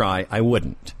didn't try, I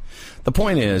wouldn't. The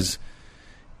point is,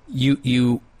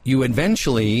 you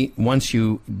eventually, once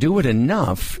you do it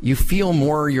enough, you feel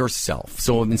more yourself.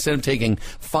 So instead of taking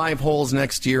 5 holes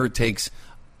next year, it takes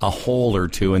a hole or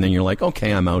 2, and then you're like,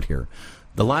 okay, I'm out here.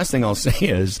 The last thing I'll say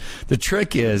is, the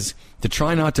trick is to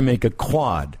try not to make a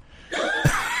quad.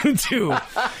 Make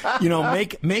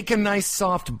a nice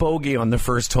soft bogey on the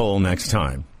first hole next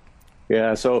time.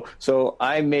 Yeah, so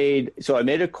I made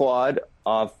a quad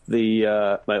off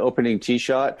the my opening tee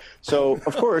shot. So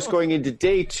of course, going into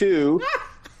day two,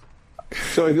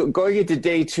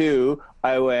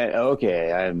 I went,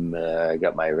 okay, I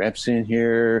got my reps in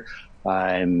here.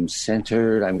 I'm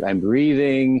centered. I'm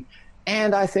breathing,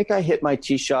 and I think I hit my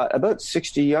tee shot about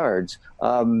 60 yards.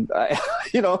 I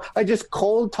just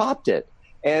cold topped it.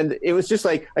 And it was just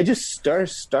like, I just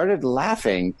started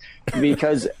laughing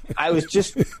because I was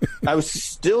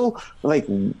still like,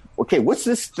 okay, what's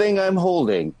this thing I'm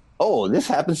holding? Oh, this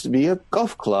happens to be a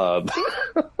golf club.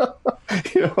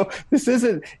 This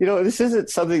isn't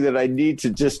something that I need to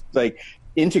just like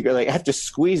integrate. Like I have to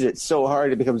squeeze it so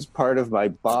hard it becomes part of my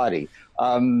body.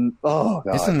 Oh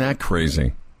God. Isn't that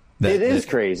crazy? It is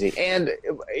crazy. And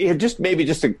just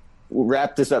to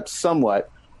wrap this up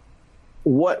somewhat,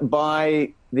 what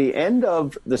by the end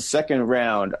of the second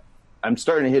round, I'm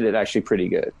starting to hit it actually pretty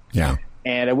good. Yeah.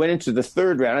 And I went into the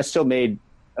third round. I still made,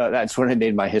 that's when I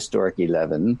made my historic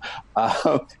 11.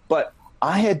 But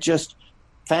I had just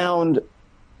found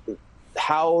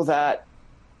how that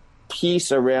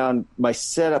piece around my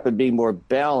setup and being more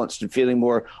balanced and feeling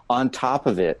more on top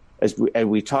of it, as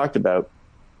we talked about.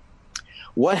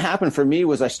 What happened for me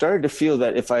was I started to feel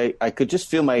that if I could just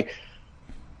feel my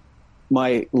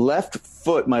left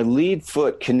foot, my lead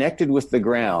foot connected with the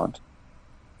ground,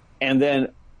 and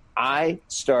then I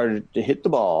started to hit the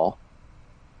ball,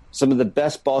 some of the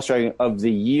best ball striking of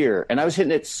the year. And I was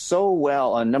hitting it so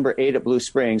well on number 8 at Blue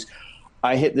Springs.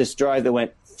 I hit this drive that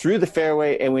went through the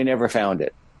fairway and we never found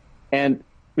it. And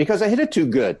because I hit it too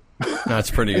good.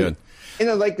 That's pretty good.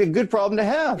 Like a good problem to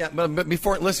have. Yeah, but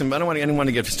before, listen, I don't want anyone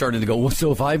to get started to go, well,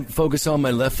 so if I focus on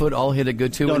my left foot, I'll hit it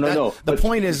good too. No. The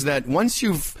point is that once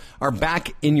you are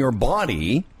back in your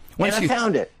body... And I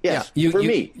found it, yes, yeah, for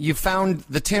me. You found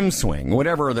the Tim swing,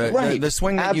 whatever, the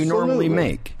swing that you normally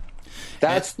make.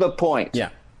 That's the point. Yeah.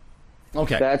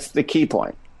 Okay. That's the key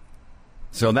point.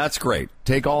 So that's great.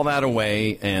 Take all that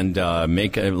away and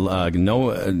make no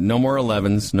more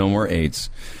 11s, no more 8s.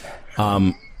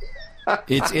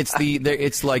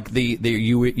 It's like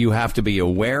you have to be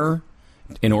aware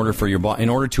in order for your body, in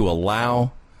order to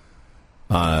allow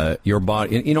your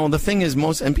body. You know, the thing is,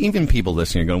 and even people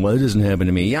listening are going, well, it doesn't happen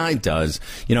to me. Yeah, it does.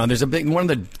 You know, there's one of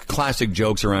the classic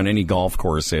jokes around any golf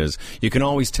course is you can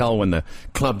always tell when the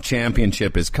club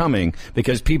championship is coming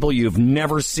because people you've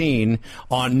never seen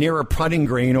near a putting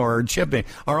green or chipping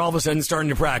are all of a sudden starting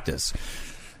to practice.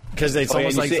 Because it's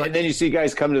almost and then you see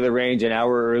guys come to the range an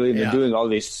hour early and they're doing all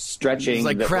these stretching. It's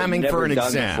like cramming for an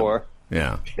exam. Before.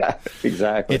 Yeah,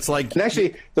 exactly. It's like, and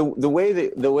actually the way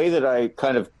that I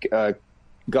kind of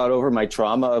got over my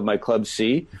trauma of my Club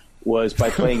C was by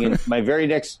playing in my very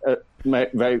next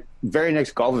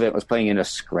golf event was playing in a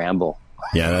scramble.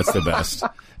 Yeah, that's the best.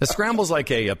 A scramble's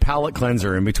like a palate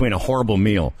cleanser in between a horrible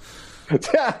meal.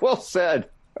 Yeah, well said.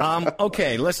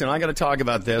 Okay, listen, I got to talk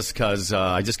about this because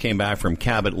I just came back from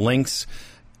Cabot Links.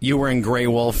 You were in Grey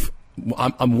Wolf.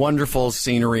 A wonderful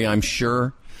scenery, I'm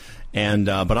sure. And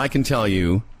but I can tell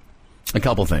you a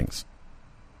couple things.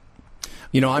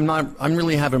 You know, I'm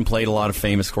really haven't played a lot of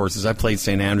famous courses. I played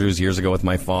St. Andrews years ago with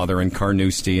my father and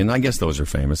Carnoustie, and I guess those are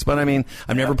famous. But I mean,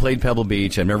 I've never played Pebble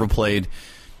Beach. I've never played,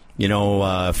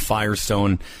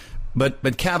 Firestone.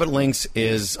 But Cabot Links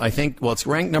is, I think, well, it's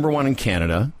ranked number 1 in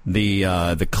Canada,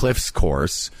 the Cliffs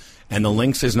course, and the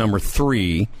Links is number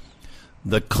 3.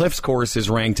 The Cliffs course is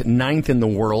ranked 9th in the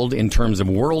world in terms of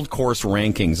world course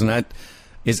rankings, and that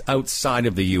is outside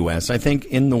of the U.S. I think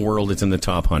in the world it's in the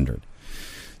top 100.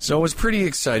 So it was pretty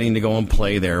exciting to go and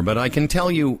play there. But I can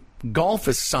tell you, golf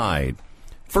aside,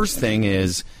 first thing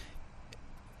is,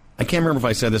 I can't remember if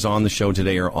I said this on the show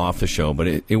today or off the show, but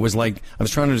it was like, I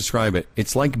was trying to describe it.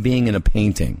 It's like being in a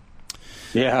painting.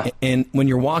 Yeah. And when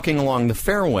you're walking along the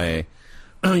fairway,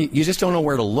 you just don't know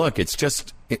where to look. It's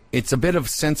just, it's a bit of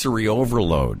sensory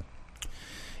overload.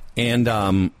 And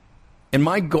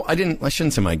my goal, I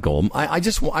shouldn't say my goal.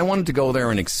 I wanted to go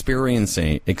there and experience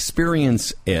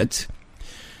it,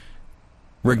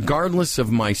 regardless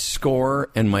of my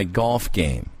score and my golf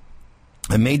game.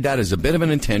 I made that as a bit of an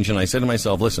intention. I said to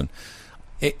myself, listen,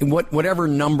 whatever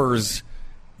numbers,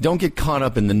 don't get caught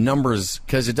up in the numbers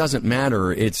because it doesn't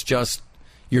matter. It's just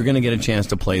you're going to get a chance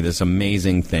to play this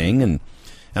amazing thing, and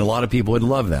a lot of people would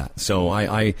love that. So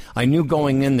I knew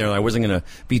going in there I wasn't going to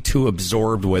be too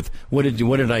absorbed with what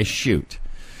did I shoot.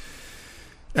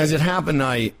 As it happened,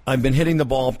 I've been hitting the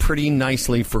ball pretty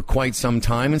nicely for quite some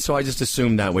time, and so I just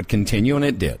assumed that would continue, and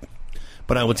it did.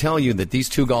 But I will tell you that these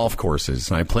two golf courses,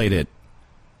 and I played it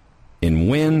in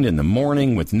wind in the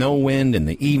morning with no wind in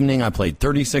the evening. I played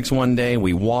 36 one day.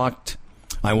 I walked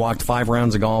 5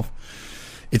 rounds of golf.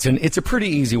 It's a pretty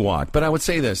easy walk, but I would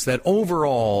say this, that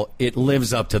overall it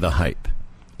lives up to the hype.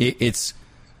 It's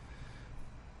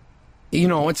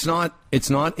not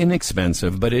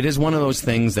inexpensive, but it is one of those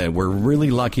things that we're really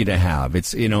lucky to have.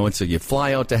 You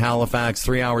fly out to Halifax,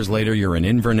 3 hours later you're in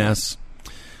Inverness,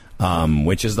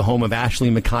 which is the home of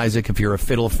Ashley McIsaac, if you're a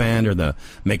fiddle fan, or the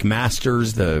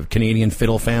McMasters, the Canadian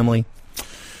fiddle family.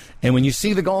 And when you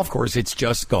see the golf course, it's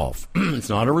just golf. It's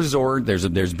not a resort.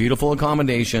 There's beautiful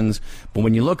accommodations. But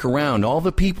when you look around, all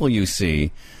the people you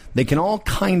see, they can all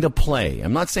kind of play.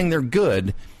 I'm not saying they're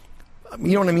good.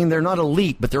 You know what I mean? They're not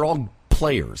elite, but they're all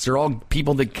players. They're all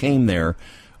people that came there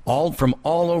all from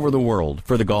all over the world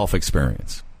for the golf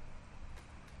experience.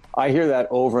 I hear that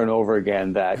over and over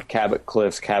again, that Cabot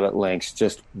Cliffs, Cabot Links,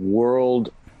 just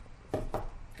world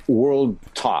world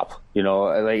top.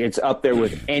 Like it's up there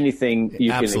with anything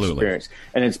you can experience,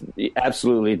 and it's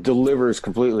absolutely delivers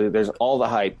completely. There's all the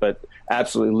hype, but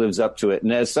absolutely lives up to it.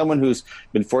 And as someone who's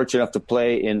been fortunate enough to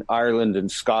play in Ireland and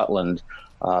Scotland,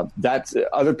 that's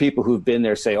other people who've been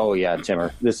there say, "Oh yeah,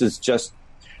 Timmer, this is just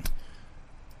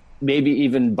maybe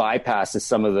even bypasses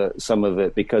some of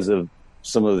it because of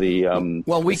some of the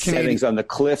the settings on the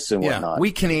cliffs and whatnot."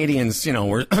 We Canadians,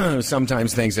 we're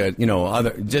sometimes thinks that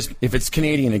just if it's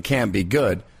Canadian, it can't be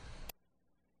good.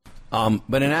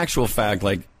 But in actual fact,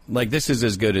 like this is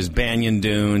as good as Banyan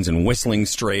Dunes and Whistling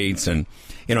Straits, and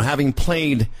having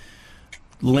played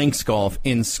links golf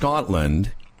in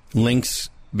Scotland, links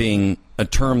being a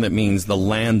term that means the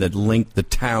land that linked the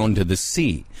town to the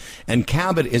sea, and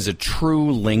Cabot is a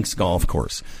true links golf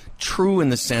course. True in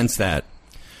the sense that,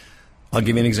 I'll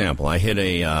give you an example. I hit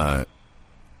a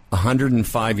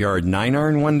 105-yard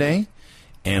 9-iron one day,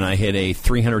 and I hit a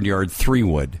 300-yard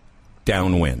 3-wood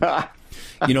downwind.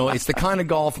 It's the kind of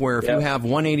golf where if you have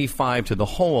 185 to the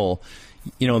hole,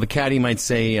 the caddy might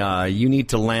say you need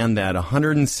to land that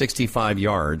 165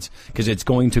 yards because it's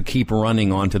going to keep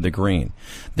running onto the green.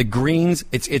 The greens,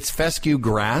 it's fescue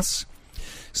grass,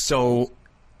 so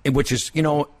which is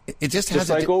it just has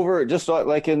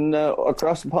like in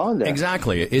across the pond there.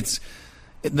 Exactly. It's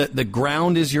the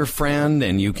ground is your friend,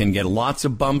 and you can get lots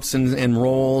of bumps and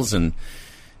rolls and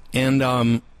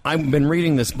I've been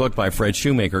reading this book by Fred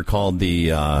Shoemaker called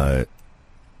the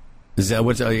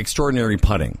Extraordinary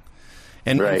Putting.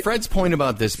 And right. Fred's point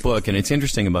about this book, and it's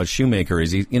interesting about Shoemaker,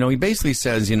 is he basically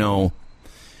says,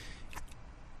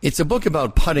 it's a book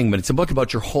about putting, but it's a book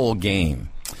about your whole game.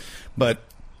 But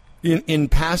in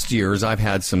past years, I've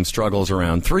had some struggles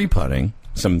around 3-putting,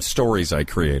 some stories I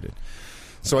created.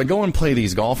 So I go and play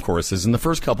these golf courses, and the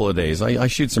first couple of days, I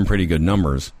shoot some pretty good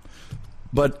numbers.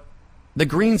 But the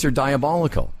greens are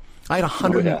diabolical. I had a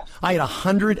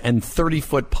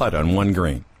 130-foot putt on one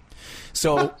green.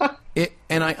 So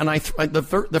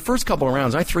the first couple of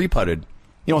rounds I 3-putted,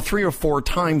 3 or 4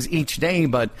 times each day,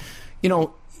 but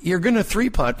you're going to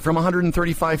 3-putt from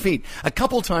 135 feet. A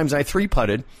couple times I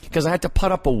 3-putted because I had to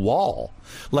putt up a wall.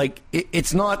 Like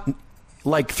it's not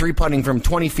like 3-putting from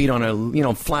 20 feet on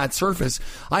a flat surface.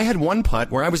 I had one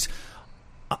putt where I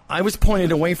was pointed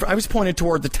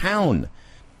toward the town.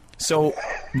 So,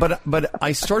 but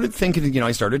I started thinking,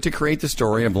 I started to create the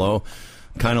story of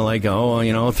kind of like,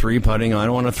 3-putting. I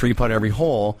don't want to 3-putt every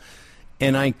hole.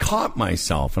 And I caught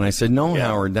myself and I said, no,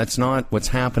 Howard, that's not what's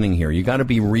happening here. You got to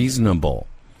be reasonable.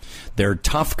 They're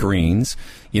tough greens.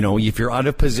 If you're out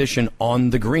of position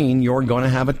on the green, you're going to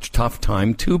have a tough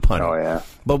time 2-putting. Oh, yeah.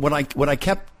 But what I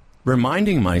kept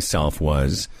reminding myself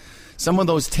was some of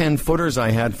those 10-footers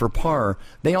I had for par,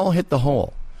 they all hit the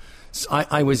hole. So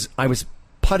I was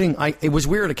putting. It was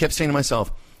weird. I kept saying to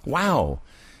myself, wow,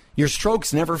 your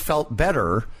strokes never felt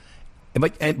better,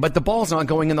 but the ball's not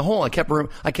going in the hole. I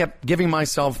kept giving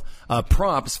myself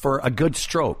props for a good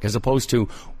stroke as opposed to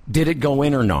did it go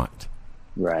in or not.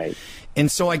 Right. And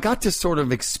so I got to sort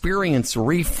of experience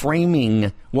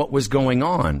reframing what was going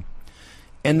on.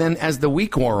 And then as the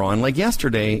week wore on, like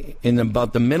yesterday, in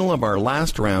about the middle of our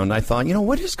last round, I thought,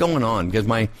 what is going on? Because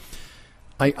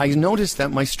I noticed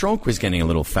that my stroke was getting a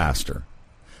little faster.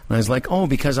 And I was like,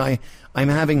 because I'm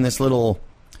having this little,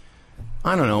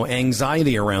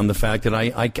 anxiety around the fact that I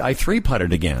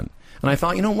 3-putted again. And I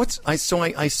thought, I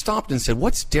stopped and said,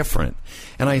 what's different?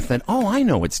 And I thought, I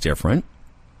know what's different.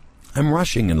 I'm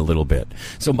rushing it a little bit.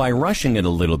 So by rushing it a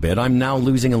little bit, I'm now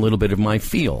losing a little bit of my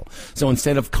feel. So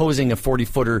instead of coasting a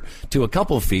 40-footer to a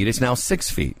couple of feet, it's now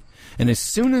 6 feet. And as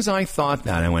soon as I thought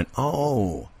that, I went,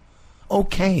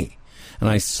 okay. And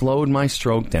I slowed my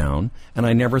stroke down, and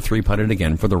I never 3-putted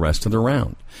again for the rest of the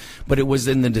round. But it was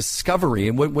in the discovery,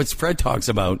 what Fred talks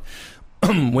about,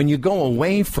 when you go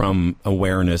away from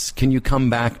awareness, can you come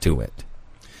back to it?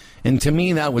 And to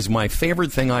me, that was my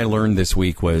favorite thing I learned this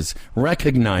week, was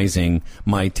recognizing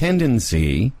my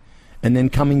tendency and then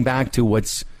coming back to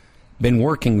what's been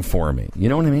working for me. You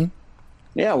know what I mean?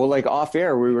 Yeah, well, like off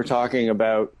air, we were talking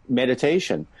about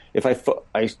meditation. If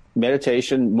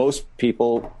meditation, most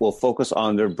people will focus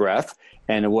on their breath,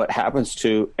 and what happens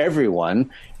to everyone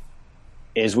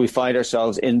is we find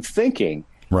ourselves in thinking.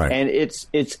 Right. And it's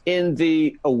in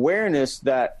the awareness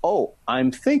that,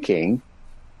 I'm thinking,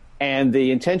 and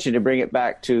the intention to bring it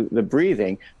back to the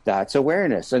breathing, that's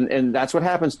awareness. And that's what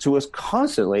happens to us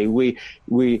constantly. We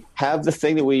have the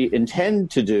thing that we intend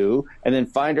to do and then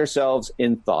find ourselves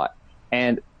in thought.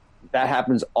 And that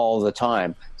happens all the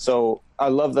time. So I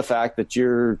love the fact that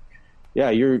you're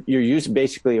using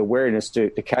basically awareness to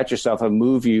catch yourself and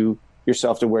move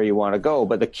yourself to where you want to go.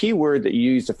 But the key word that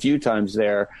you used a few times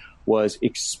there was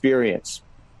experience.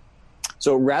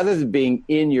 So rather than being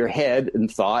in your head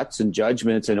and thoughts and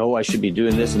judgments and, I should be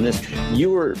doing this and this,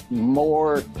 you were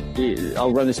more,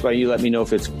 I'll run this by you, let me know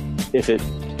if it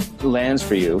lands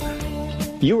for you.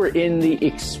 You were in the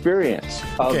experience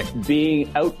of being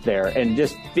out there and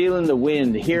just feeling the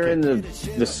wind, hearing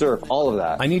the surf, all of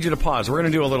that. I need you to pause. We're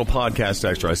going to do a little podcast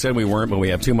extra. I said we weren't, but we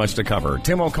have too much to cover.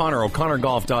 Tim O'Connor,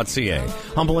 o'connorgolf.ca,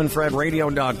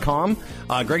 humbleandfredradio.com.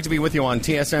 Great to be with you on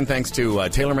TSN. Thanks to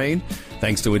TaylorMade.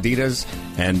 Thanks to Adidas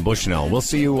and Bushnell. We'll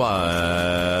see you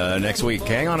next week.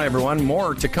 Hang on, everyone.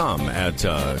 More to come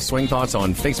at Swing Thoughts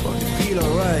on Facebook. Feel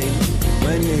alright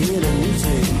when you hear the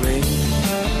music ring.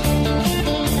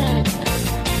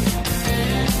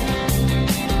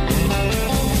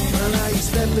 Well, now you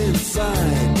step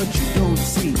inside, but you don't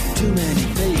see too many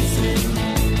faces.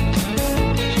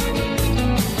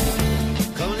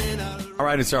 All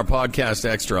right, it's our podcast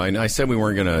extra. I said we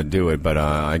weren't going to do it, but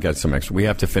I got some extra. We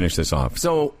have to finish this off.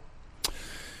 So,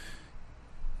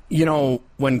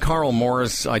 when Carl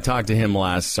Morris, I talked to him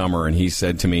last summer, and he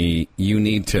said to me, you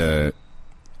need to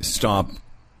stop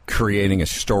creating a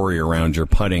story around your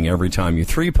putting every time you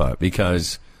three-putt,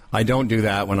 because I don't do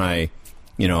that when I,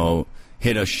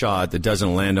 hit a shot that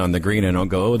doesn't land on the green. I don't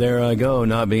go, there I go,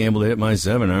 not being able to hit my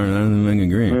 7-iron on the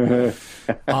green.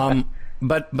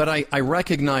 But I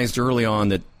recognized early on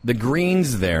that the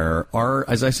greens there are,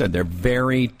 as I said, they're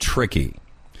very tricky.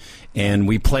 And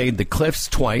we played the Cliffs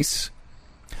twice.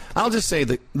 I'll just say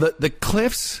the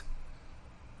Cliffs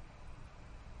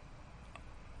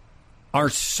are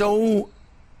so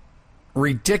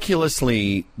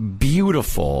ridiculously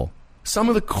beautiful. Some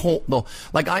of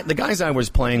the guys I was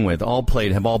playing with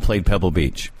have all played Pebble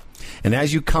Beach. And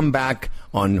as you come back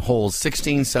on holes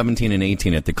 16, 17, and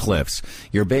 18 at the Cliffs,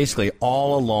 you're basically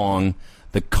all along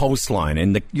the coastline,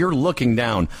 and you're looking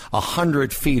down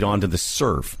 100 feet onto the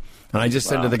surf. And I just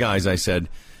said to the guys, I said,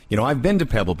 I've been to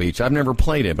Pebble Beach. I've never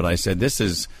played it, but I said, this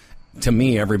is, to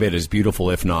me, every bit as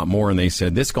beautiful, if not more. And they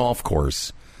said, this golf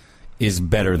course is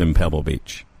better than Pebble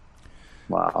Beach.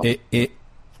 Wow.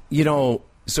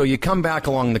 So you come back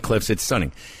along the Cliffs, it's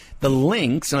stunning. The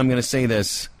links, and I'm going to say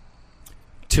this,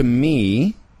 to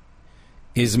me,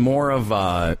 is more of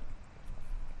a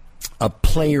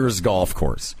player's golf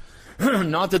course.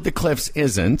 Not that the Cliffs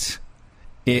isn't.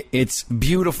 It's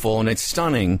beautiful and it's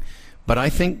stunning, but I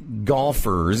think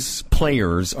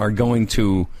players are going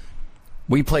to.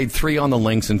 We played 3 on the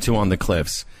links and 2 on the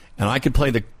Cliffs, and I could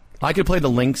play the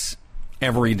links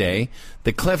every day.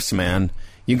 The Cliffs, man,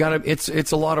 you got to.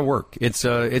 It's a lot of work. It's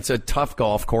a tough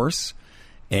golf course,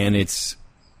 and it's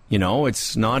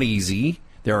not easy.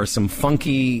 There are some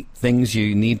funky things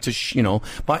you need to,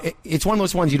 but it's one of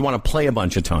those ones you'd want to play a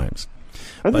bunch of times.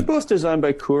 Are they both designed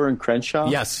by Coore and Crenshaw?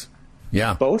 Yes.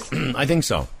 Yeah. Both? I think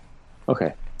so.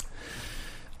 Okay.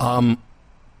 But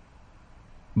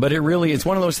it's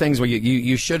one of those things where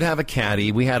you should have a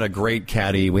caddy. We had a great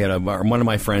caddy. We had one of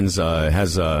my friends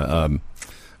has a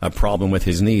problem with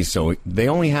his knees, so they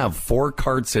only have 4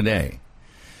 carts a day.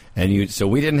 So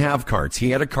we didn't have carts. He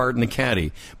had a cart and a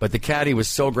caddy, but the caddy was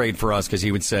so great for us because he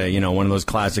would say, one of those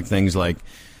classic things like,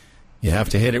 you have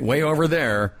to hit it way over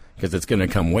there because it's going to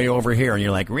come way over here, and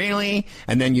you're like, really?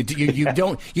 And then you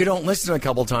don't listen a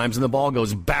couple times, and the ball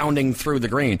goes bounding through the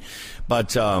green.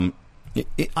 But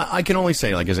I can only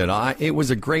say, like I said, it was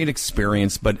a great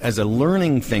experience. But as a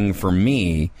learning thing for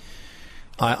me,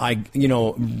 I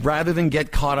rather than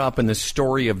get caught up in the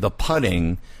story of the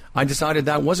putting, I decided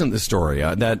that wasn't the story.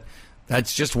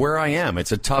 That's just where I am.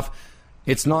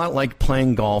 It's not like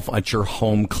playing golf at your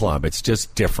home club. It's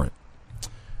just different.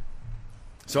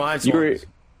 So I just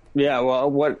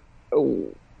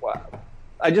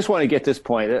want to get this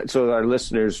point so our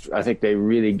listeners, I think they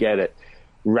really get it.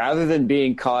 Rather than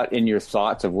being caught in your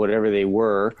thoughts of whatever they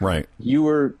were, right? You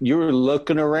were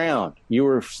looking around, you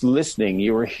were listening,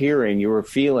 you were hearing, you were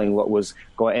feeling what was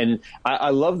going. And I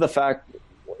love the fact.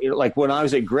 Like when I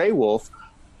was at Grey Wolf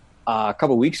a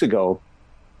couple of weeks ago,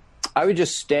 I would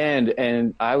just stand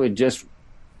and I would just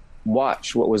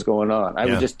watch what was going on. I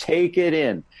would just take it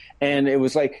in. And it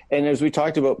was like, and as we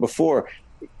talked about before,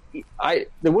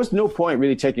 there was no point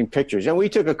really taking pictures. And we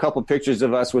took a couple pictures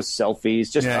of us with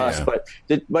selfies, just us.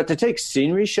 Yeah. But to take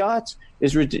scenery shots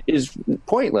is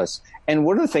pointless. And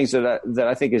one of the things that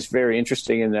I think is very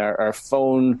interesting in our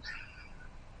phone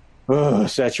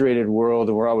saturated world,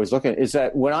 and we're always looking, is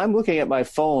that when I'm looking at my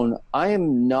phone, I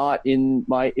am not in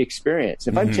my experience.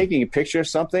 If I'm taking a picture of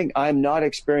something, I'm not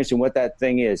experiencing what that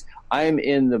thing is.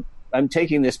 I'm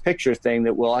taking this picture thing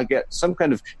that I get some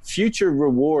kind of future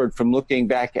reward from looking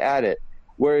back at it.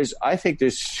 Whereas I think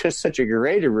there's just such a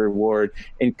greater reward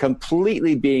in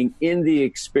completely being in the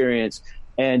experience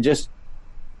and just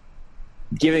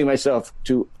giving myself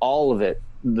to all of it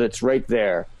that's right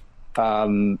there.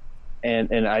 And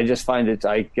I just find that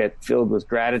I get filled with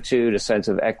gratitude, a sense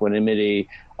of equanimity,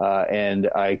 and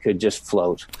I could just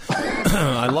float.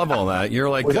 I love all that. You're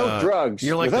like without drugs.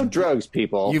 You're like without drugs,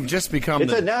 people. You've just become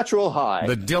a natural high.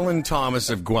 The Dylan Thomas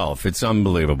of Guelph. It's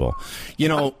unbelievable. You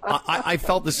know, I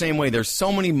felt the same way. There's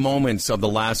so many moments of the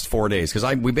last 4 days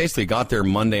because we basically got there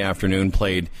Monday afternoon,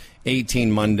 played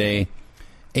 18 Monday,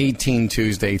 18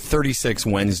 Tuesday, 36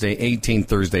 Wednesday, 18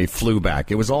 Thursday, flew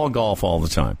back. It was all golf all the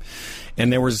time.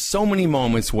 And there was so many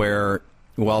moments where,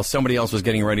 while somebody else was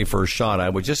getting ready for a shot, I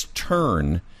would just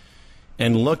turn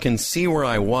and look and see where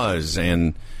I was.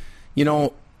 And, you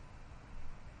know,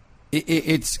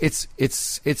 it's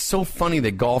so funny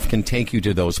that golf can take you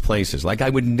to those places. Like, I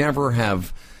would never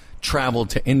have traveled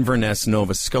to Inverness,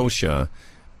 Nova Scotia,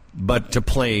 but to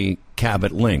play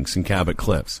Cabot Links and Cabot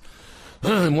Cliffs.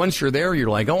 And once you're there, you're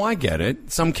like, oh, I get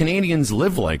it. Some Canadians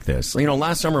live like this. You know,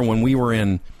 last summer when we were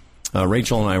in,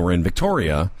 Rachel and I were in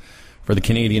Victoria for the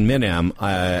Canadian Mid-Am,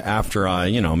 after I,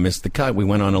 missed the cut, we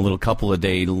went on a little couple of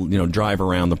day, drive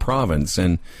around the province.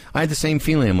 And I had the same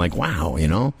feeling. I'm like, wow,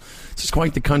 it's just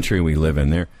quite the country we live in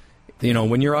there.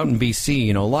 When you're out in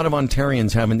BC, a lot of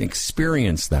Ontarians haven't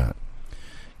experienced that.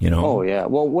 Oh, yeah.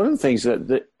 Well, one of the things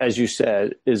that, as you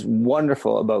said, is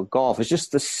wonderful about golf is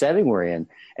just the setting we're in.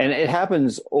 And it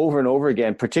happens over and over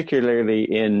again, particularly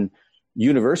in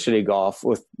university golf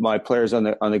with my players on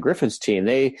the Griffins team.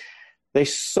 They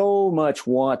so much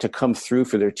want to come through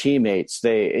for their teammates.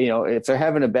 They, if they're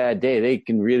having a bad day, they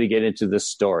can really get into this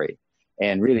story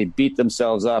and really beat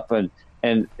themselves up.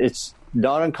 And it's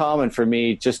not uncommon for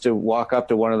me just to walk up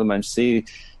to one of them and see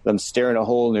them staring a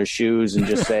hole in their shoes and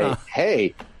just say,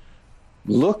 hey,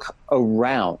 look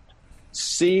around,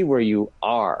 see where you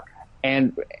are.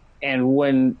 And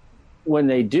when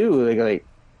they do, they go like,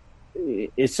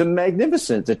 it's a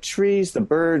magnificent, the trees, the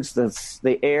birds,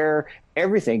 the air,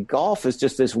 everything. Golf is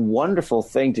just this wonderful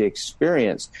thing to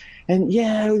experience. And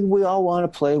yeah, we all want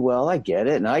to play well. I get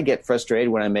it. And I get frustrated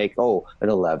when I make, an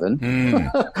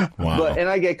 11. Wow. And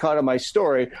I get caught in my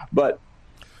story, but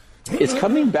it's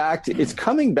coming back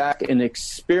and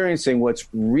experiencing what's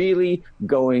really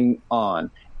going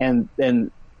on. And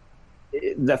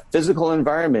the physical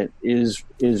environment is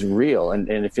real. And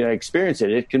if you experience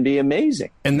it, it can be amazing.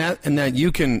 And that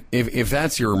you can, if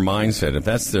that's your mindset, if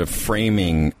that's the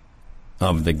framing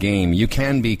of the game, you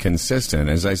can be consistent.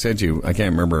 As I said to you, I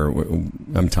can't remember,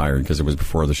 I'm tired because it was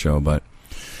before the show, but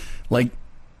like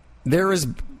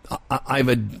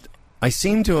I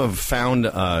seem to have found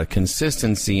a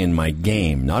consistency in my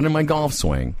game, not in my golf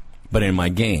swing, but in my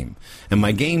game. And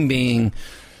my game being,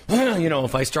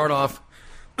 if I start off,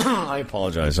 I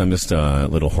apologize, I'm just a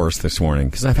little hoarse this morning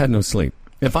because I've had no sleep.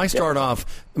 If I start off,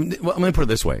 well, I'm going to put it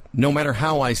this way. No matter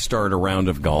how I start a round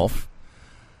of golf,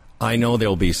 I know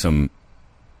there'll be some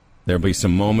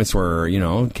moments where,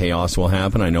 chaos will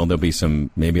happen. I know there'll be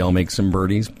maybe I'll make some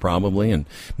birdies, probably, and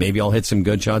maybe I'll hit some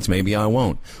good shots, maybe I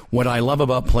won't. What I love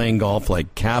about playing golf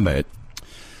like Cabot,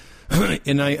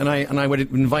 and I would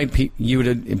invite you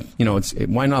to,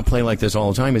 why not play like this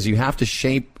all the time, is you have to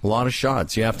shape a lot of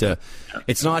shots. You have to,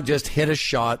 it's not just hit a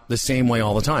shot the same way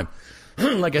all the time.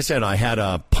 Like I said, I had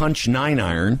a punch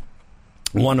 9-iron,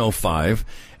 105,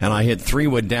 and I hit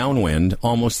 3-wood downwind,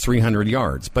 almost 300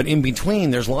 yards. But in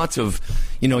between, there's lots of,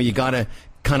 you got to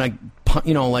kind of,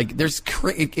 like there's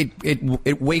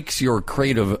it wakes your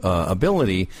creative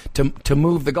ability to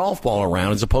move the golf ball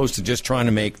around as opposed to just trying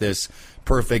to make this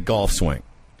perfect golf swing.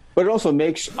 But it also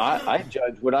makes, I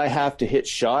judge when I have to hit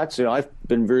shots. I've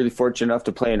been really fortunate enough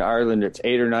to play in Ireland. It's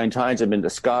 8 or 9 times. I've been to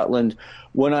Scotland.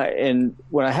 When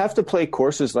I have to play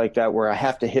courses like that where I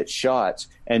have to hit shots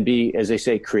and be, as they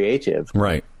say, creative,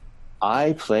 right,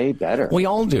 I play better. We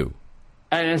all do.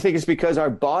 And I think it's because our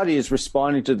body is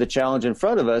responding to the challenge in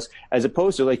front of us, as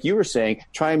opposed to, like you were saying,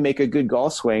 try and make a good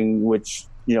golf swing, which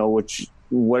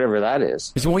whatever that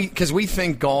is. Because we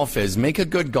think golf is make a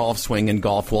good golf swing and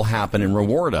golf will happen and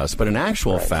reward us. But in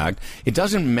actual fact, it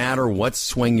doesn't matter what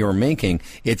swing you're making.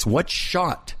 It's what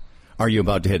shot are you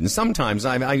about to hit. And sometimes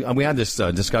we had this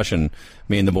discussion,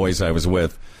 me and the boys I was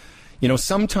with.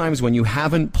 Sometimes when you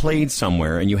haven't played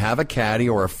somewhere and you have a caddy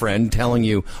or a friend telling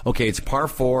you, okay, it's par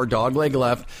 4, dogleg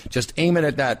left, just aim it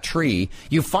at that tree,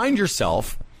 you find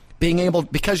yourself being able,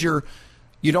 because you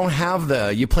don't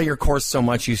have you play your course so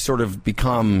much, you sort of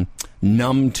become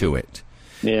numb to it.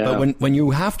 Yeah. But when you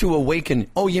have to awaken,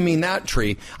 oh, you mean that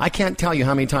tree? I can't tell you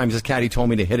how many times this caddy told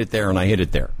me to hit it there and I hit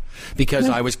it there. because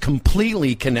I was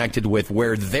completely connected with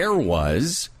where there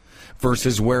was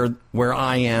versus where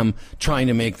I am trying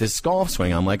to make this golf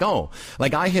swing. I'm like, oh,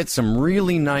 like I hit some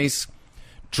really nice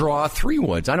draw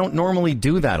 3-woods. I don't normally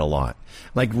do that a lot.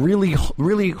 Like really,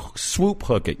 really swoop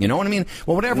hook it. You know what I mean?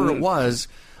 Well, whatever it was,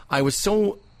 I was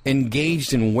so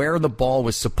engaged in where the ball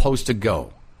was supposed to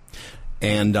go.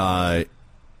 And, and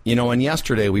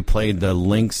yesterday we played the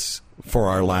links for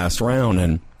our last round.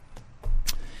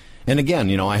 And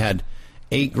again, I had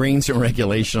 8 greens in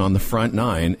regulation on the front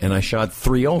 9, and I shot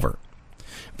 3 over.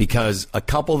 Because a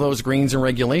couple of those greens in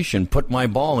regulation put my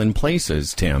ball in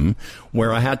places, Tim,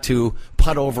 where I had to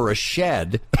putt over a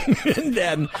shed, and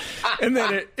then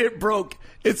it broke.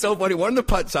 It's so funny. One of the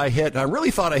putts I hit, I really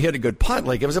thought I hit a good putt.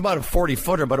 Like, it was about a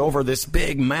 40-footer, but over this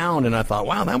big mound, and I thought,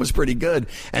 wow, that was pretty good.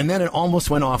 And then it almost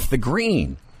went off the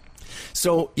green.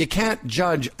 So you can't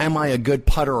judge, am I a good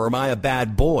putter or am I a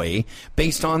bad boy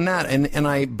based on that?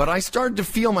 But I started to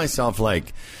feel myself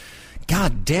like,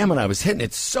 God damn it, I was hitting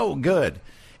it so good.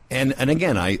 And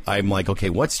again, I'm like, okay,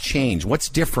 what's changed? What's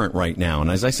different right now?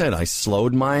 And as I said, I just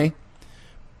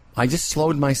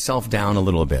slowed myself down a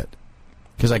little bit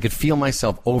because I could feel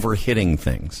myself over hitting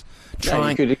things.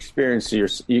 You could experience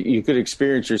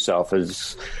yourself,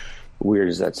 as weird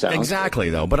as that sounds. Exactly,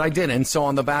 though. But I did, and so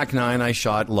on the back 9, I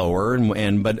shot lower,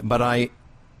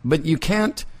 but you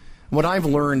can't. What I've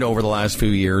learned over the last few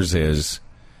years is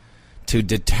to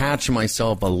detach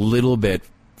myself a little bit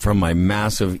from my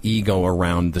massive ego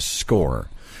around the score.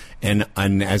 And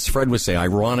as Fred would say,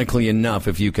 ironically enough,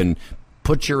 if you can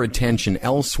put your attention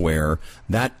elsewhere,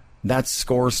 that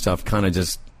score stuff kind of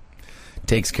just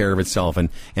takes care of itself.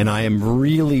 And I am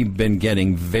really been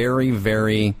getting very,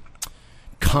 very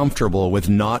comfortable with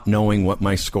not knowing what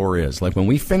my score is. Like when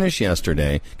we finished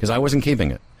yesterday, because I wasn't keeping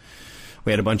it.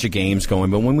 We had a bunch of games going,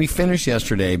 but when we finished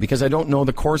yesterday, because I don't know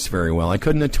the course very well, I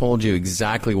couldn't have told you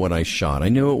exactly what I shot. I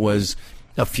knew it was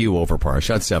a few over par. I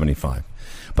shot 75.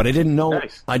 But I didn't know.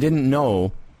 Nice. I didn't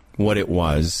know what it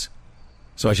was.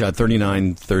 So I shot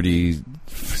 39,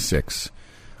 36.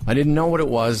 I didn't know what it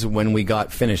was when we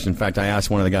got finished. In fact, I asked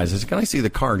one of the guys, I said, can I see the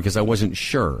card? Because I wasn't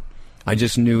sure. I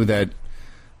just knew that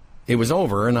it was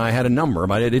over and I had a number,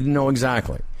 but I didn't know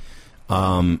exactly.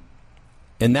 And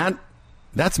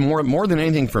that's more than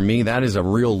anything for me. That is a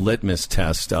real litmus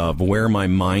test of where my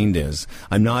mind is.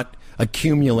 I'm not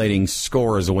accumulating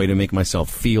score as a way to make myself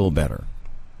feel better.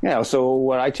 Yeah, so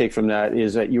what I take from that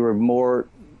is that you were more,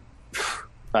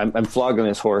 I'm flogging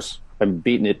this horse, I'm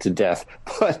beating it to death,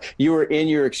 but you were in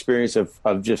your experience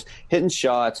of just hitting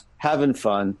shots, having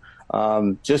fun,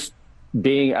 just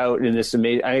being out in this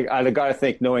amazing, I got to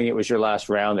think, knowing it was your last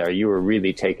round there, you were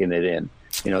really taking it in.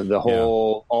 The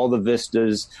whole, all the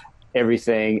vistas,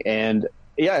 everything, and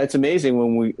yeah, it's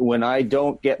amazing when I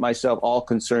don't get myself all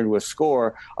concerned with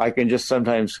score, I can just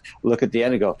sometimes look at the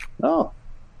end and go, oh,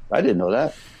 I didn't know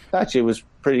that. Actually, it was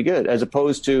pretty good, as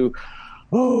opposed to,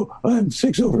 oh, I'm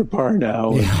 6 over par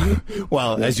now. Yeah.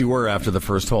 Well, as you were after the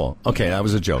first hole. Okay, that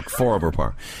was a joke. 4 over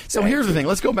par. So here's the thing.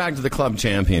 Let's go back to the club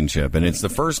championship, and it's the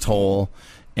first hole,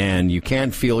 and you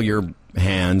can't feel your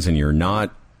hands, and you're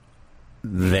not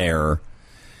there.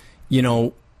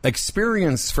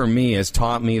 Experience for me has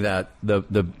taught me that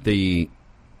the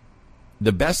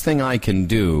best thing I can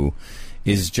do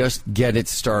is just get it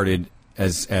started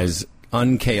as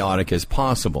unchaotic as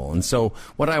possible. And so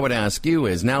what I would ask you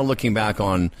is, now looking back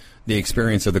on the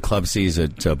experience of the club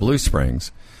season at Blue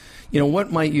Springs,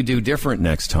 what might you do different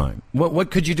next time? What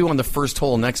could you do on the first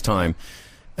hole next time?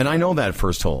 And I know that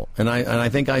first hole, and I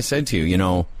think I said to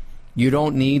you, you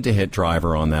don't need to hit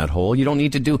driver on that hole. You don't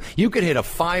need to you could hit a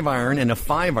 5-iron and a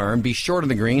 5-iron, be short of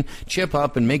the green, chip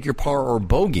up and make your par or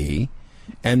bogey,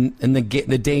 and the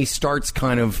day starts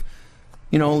kind of,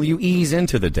 you ease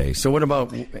into the day. So what did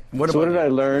I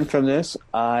learn from this?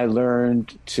 I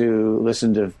learned to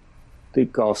listen to the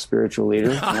golf spiritual leader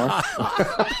more.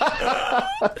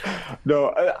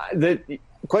 No,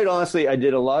 quite honestly, I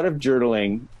did a lot of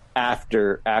journaling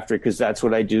after, because that's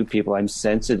what I do, people. I'm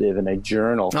sensitive and I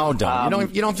journal. Oh,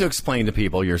 don't. You don't have to explain to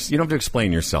people. You don't have to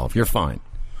explain yourself. You're fine.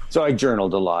 So I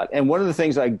journaled a lot. And one of the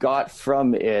things I got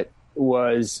from it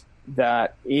was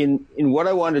that in what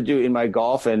I want to do in my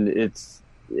golf, and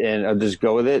I'll just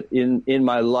go with it, in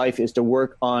my life, is to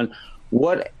work on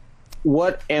what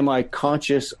am I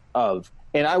conscious of?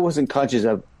 And I wasn't conscious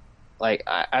of, like,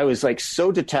 I was like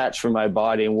so detached from my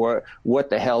body and what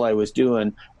the hell I was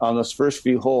doing on those first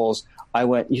few holes. I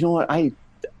went, you know what? I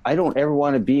don't ever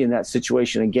want to be in that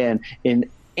situation again in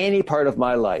any part of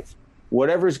my life,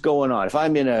 whatever's going on. If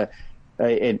I'm in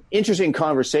an interesting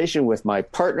conversation with my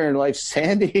partner in life,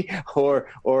 Sandy, or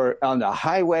on the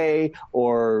highway,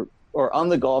 or or on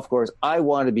the golf course, I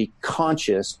want to be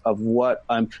conscious of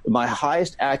my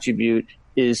highest attribute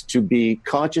is to be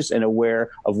conscious and aware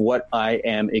of what I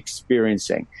am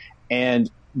experiencing. And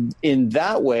in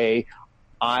that way,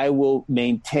 I will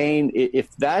maintain,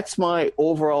 if that's my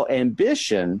overall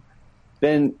ambition,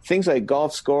 then things like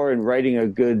Golf Score and writing a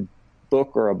good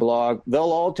book or a blog,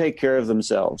 they'll all take care of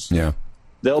themselves. Yeah.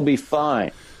 They'll be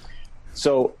fine.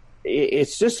 So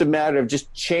it's just a matter of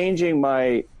just changing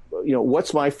my,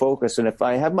 what's my focus? And if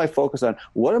I have my focus on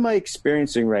what am I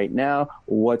experiencing right now,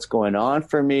 what's going on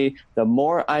for me, the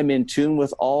more I'm in tune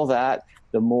with all that,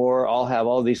 the more I'll have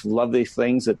all these lovely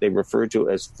things that they refer to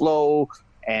as flow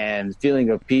and feeling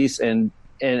of peace. And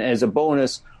as a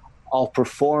bonus, I'll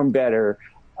perform better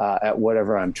at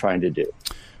whatever I'm trying to do.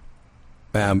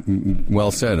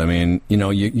 Well said. I mean,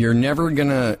 you're never going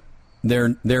to,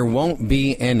 there won't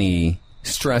be any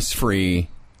stress-free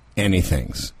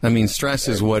anythings. I mean, stress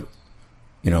is what,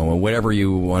 whatever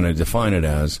you want to define it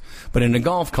as. But in a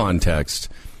golf context,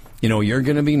 you're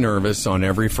going to be nervous on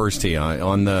every first tee.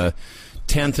 On the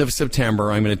 10th of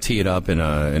September, I'm going to tee it up in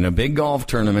a big golf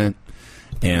tournament,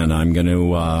 and I'm going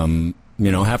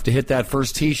to, have to hit that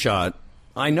first tee shot.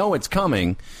 I know it's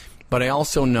coming, but I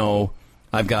also know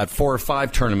I've got 4 or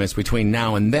 5 tournaments between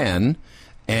now and then,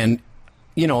 and,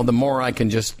 the more I can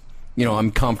just,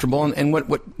 I'm comfortable. And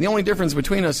what the only difference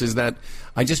between us is that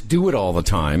I just do it all the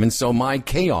time. And so my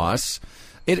chaos,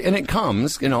 it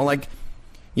comes, I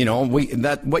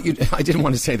didn't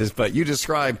want to say this, but you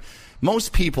described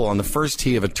most people on the first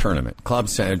tee of a tournament, club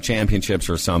championships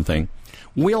or something,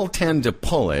 we'll tend to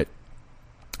pull it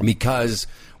because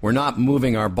we're not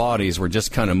moving our bodies. We're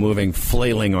just kind of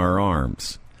flailing our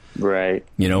arms. Right.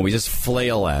 We just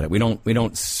flail at it. We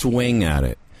don't swing at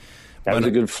it. That was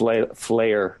a good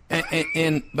flair.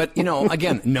 But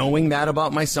again, knowing that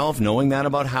about myself, knowing that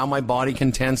about how my body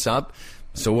can tense up.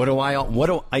 So what do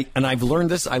I, and I've learned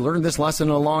this, I learned this lesson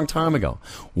a long time ago.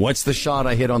 What's the shot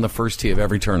I hit on the first tee of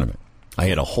every tournament? I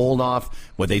hit a hold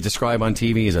off, what they describe on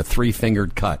TV as a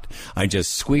 3-fingered cut. I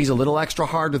just squeeze a little extra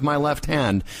hard with my left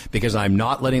hand because I'm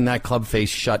not letting that club face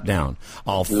shut down.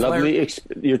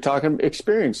 You're talking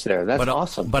experience there. That's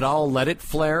awesome. But I'll let it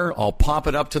flare. I'll pop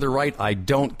it up to the right. I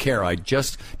don't care.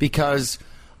 Because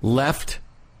left,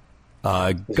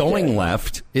 going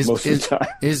left is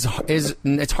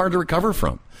it's hard to recover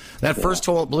from. That first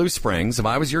hole at Blue Springs, if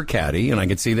I was your caddy and I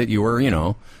could see that you were,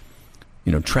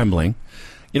 trembling,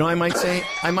 I might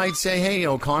say, hey,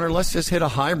 O'Connor, let's just hit a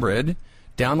hybrid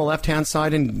down the left-hand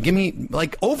side and give me,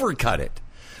 overcut it.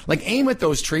 Aim at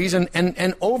those trees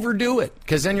and overdo it,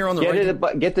 because then you're on the right.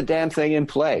 Get the damn thing in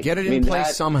play. Get it in play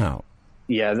somehow.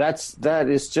 Yeah, that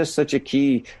is just such a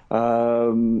key.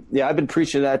 I've been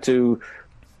preaching that to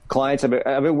clients.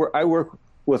 I work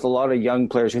with a lot of young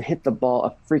players who hit the ball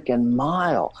a freaking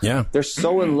mile. Yeah, they're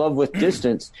so in love with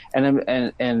distance.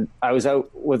 And I was out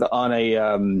on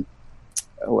a.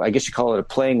 I guess you call it a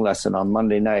playing lesson on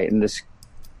Monday night. And this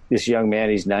young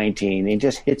man, he's 19, he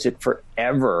just hits it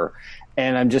forever.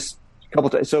 And I'm just a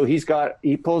couple times. So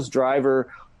he pulls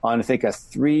driver on, I think, a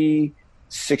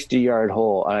 360-yard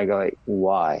hole. And I go,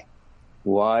 why?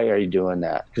 Why are you doing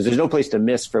that? Because there's no place to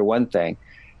miss, for one thing.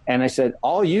 And I said,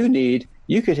 all you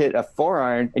could hit a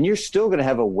 4-iron and you're still going to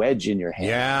have a wedge in your hand.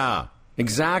 Yeah,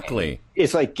 exactly.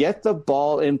 It's get the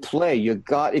ball in play.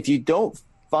 If you don't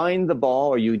find the ball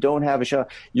or you don't have a shot,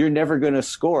 you're never going to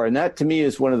score. And that, to me,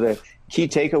 is one of the key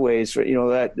takeaways.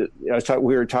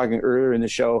 We were talking earlier in the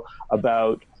show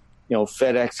about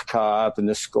FedEx Cup and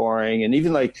the scoring and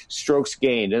even strokes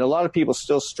gained, and a lot of people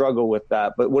still struggle with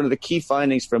that. But one of the key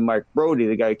findings from Mark Brody,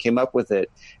 the guy who came up with it,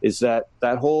 is that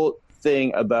whole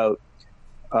thing about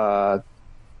drive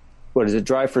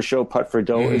for show, putt for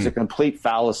dough, is a complete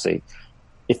fallacy.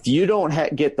 If you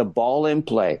don't get the ball in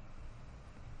play,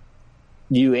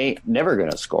 you ain't never going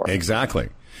to score. Exactly.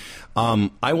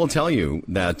 I will tell you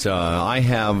that I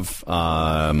have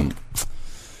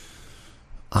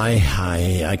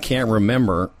I can't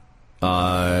remember.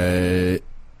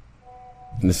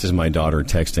 This is my daughter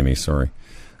texting me. Sorry.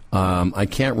 I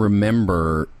can't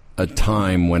remember a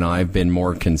time when I've been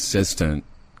more consistent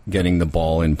getting the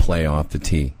ball in play off the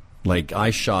tee.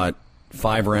 I shot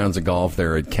 5 rounds of golf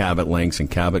there at Cabot Links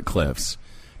and Cabot Cliffs.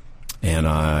 And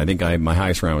I think my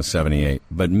highest round was 78,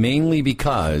 but mainly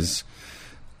because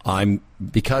I'm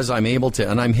able to,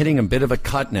 and I'm hitting a bit of a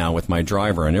cut now with my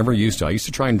driver. I never used to. I used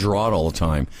to try and draw it all the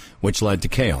time, which led to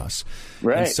chaos.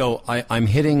 Right. And so I'm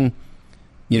hitting,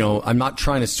 I'm not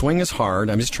trying to swing as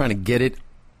hard. I'm just trying to get it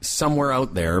somewhere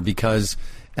out there because,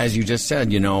 as you just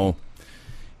said,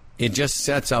 it just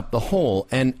sets up the hole.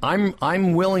 And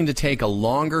I'm willing to take a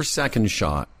longer second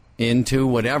shot into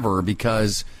whatever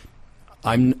because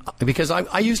because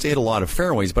I used to hit a lot of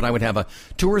fairways, but I would have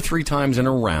 2 or 3 times in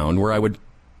a round where I would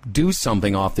do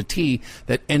something off the tee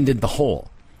that ended the hole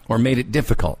or made it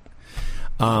difficult.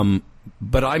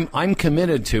 But I'm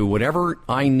committed to whatever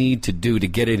I need to do to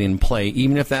get it in play,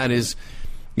 even if that is,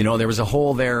 there was a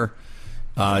hole there.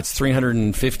 It's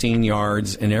 315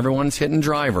 yards, and everyone's hitting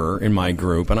driver in my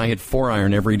group, and I hit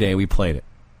 4-iron every day we played it.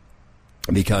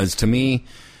 Because to me,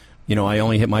 I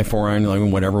only hit my 4-iron,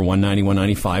 190,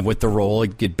 195 with the roll.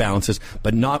 It bounces,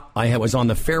 but I was on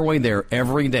the fairway there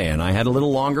every day, and I had a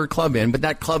little longer club in, but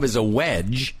that club is a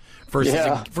wedge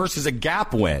versus a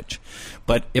gap wedge.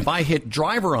 But if I hit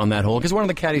driver on that hole, because one of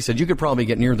the caddies said, you could probably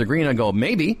get near the green, I go,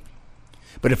 maybe.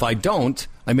 But if I don't,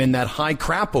 I'm in that high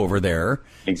crap over there.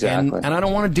 Exactly. And I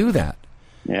don't want to do that.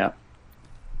 Yeah.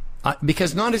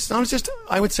 Because it's not just,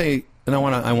 I would say, and I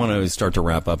want to start to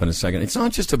wrap up in a second. It's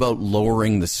not just about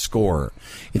lowering the score.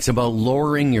 It's about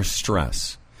lowering your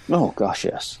stress. Oh, gosh,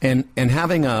 yes. And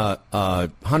having a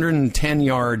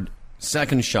 110-yard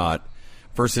second shot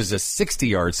versus a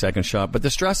 60-yard second shot, but the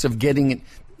stress of getting it,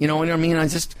 you know what I mean?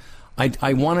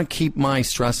 I want to keep my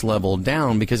stress level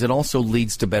down because it also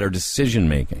leads to better decision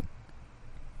making.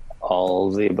 All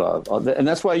the above. And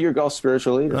that's why you're golf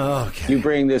spiritual leader. Okay. You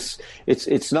bring this,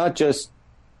 it's not just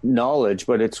knowledge,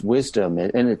 but it's wisdom,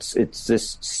 and it's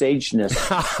this sageness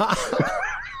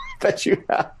that you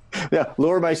have. Yeah,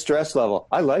 lower my stress level.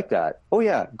 I like that. Oh,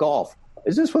 yeah, golf.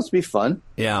 Is this supposed to be fun?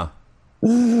 Yeah.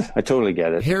 I totally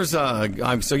get it. Here's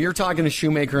so you're talking to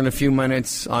Shoemaker in a few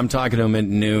minutes. I'm talking to him at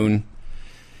noon.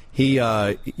 He,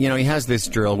 he has this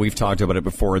drill. We've talked about it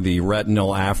before, the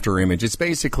retinal after image. It's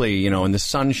basically, in the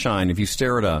sunshine, if you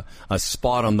stare at a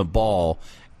spot on the ball,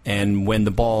 and when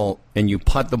the ball, and you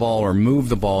putt the ball or move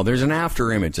the ball, there's an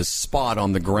after image, a spot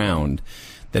on the ground,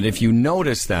 that if you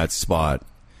notice that spot,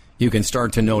 you can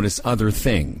start to notice other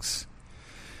things.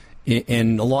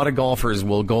 And a lot of golfers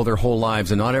will go their whole lives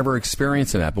and not ever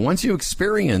experience that. But once you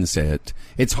experience it,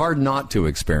 it's hard not to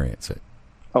experience it.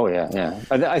 Oh, yeah.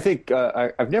 I think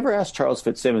I've never asked Charles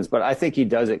Fitzsimmons, but I think he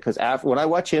does it because when I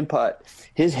watch him putt,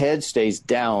 his head stays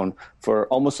down for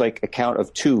almost like a count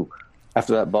of 2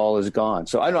 after that ball is gone.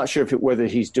 So I'm not sure whether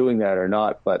he's doing that or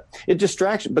not, but it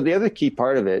distracts. But the other key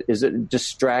part of it is it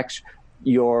distracts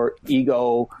your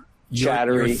ego,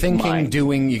 chattery your thinking, mind.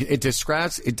 It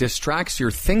distracts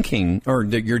your thinking or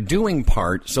your doing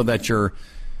part so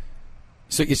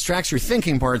it distracts your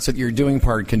thinking part so that your doing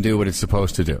part can do what it's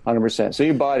supposed to do. 100%. So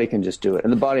your body can just do it,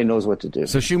 and the body knows what to do.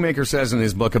 So Shoemaker says in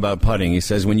his book about putting, he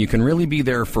says, when you can really be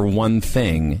there for one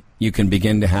thing, you can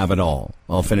begin to have it all.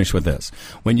 I'll finish with this.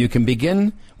 When you can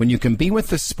be with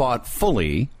the spot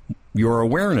fully, your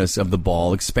awareness of the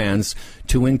ball expands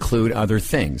to include other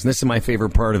things. And this is my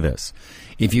favorite part of this.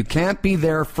 If you can't be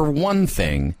there for one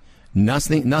thing,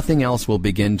 nothing else will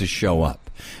begin to show up.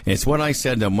 And it's what I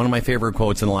said. One of my favorite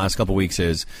quotes in the last couple of weeks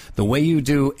is, the way you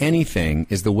do anything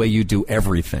is the way you do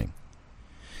everything.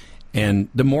 And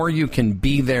the more you can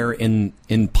be there in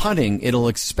putting, it'll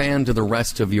expand to the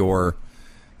rest of your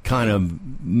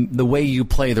the way you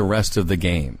play the rest of the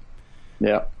game.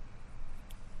 Yeah.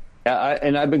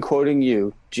 And I've been quoting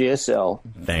you, GSL.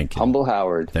 Thank you. Humble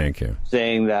Howard. Thank you.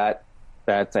 Saying that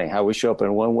thing, how we show up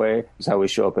in one way is how we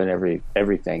show up in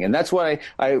everything. And that's why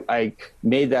I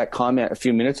made that comment a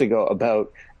few minutes ago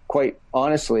about, quite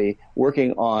honestly,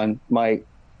 working on my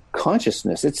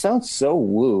consciousness. It sounds so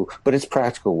woo, but it's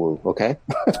practical woo, okay?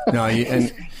 No,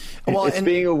 it's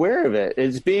being aware of it.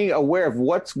 It's being aware of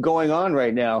what's going on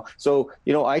right now. So,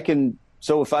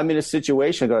 so if I'm in a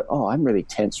situation, I go, oh, I'm really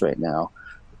tense right now.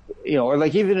 Or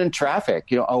like even in traffic,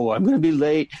 oh, I'm going to be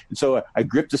late. And so I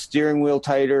grip the steering wheel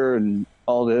tighter and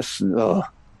all this. And,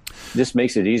 this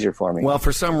makes it easier for me. Well,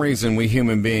 for some reason, we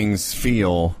human beings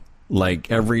feel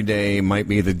like every day might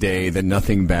be the day that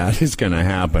nothing bad is going to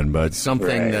happen, but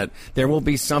something that there will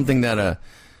be something that,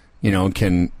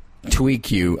 can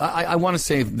tweak you. I want to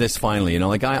say this finally,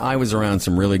 I was around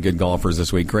some really good golfers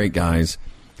this week, great guys,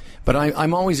 but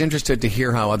I'm always interested to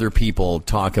hear how other people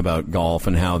talk about golf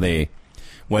and how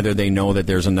whether they know that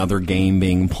there's another game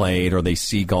being played or they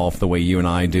see golf the way you and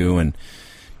I do. And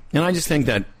I just think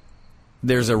that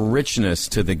there's a richness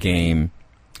to the game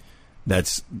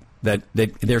that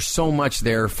there's so much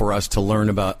there for us to learn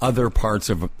about other parts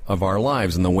of our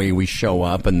lives and the way we show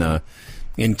up and the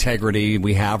integrity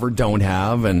we have or don't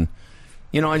have. And,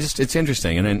 it's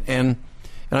interesting. And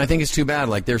I think it's too bad.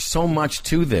 Like, there's so much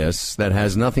to this that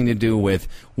has nothing to do with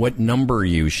what number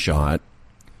you shot.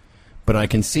 But I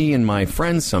can see in my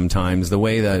friends sometimes the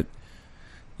way that,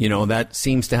 that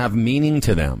seems to have meaning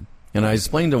to them. And I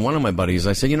explained to one of my buddies,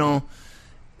 I said,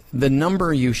 the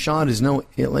number you shot is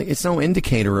it's no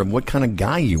indicator of what kind of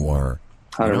guy you are.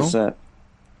 100%.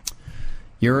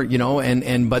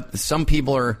 But some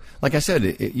people are, like I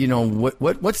said,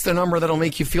 what's the number that'll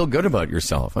make you feel good about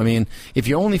yourself? I mean, if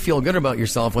you only feel good about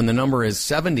yourself when the number is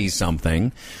 70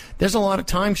 something, there's a lot of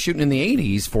times shooting in the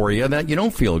 80s for you that you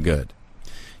don't feel good.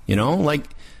 Like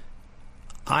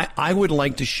I would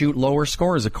like to shoot lower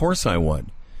scores. Of course I would.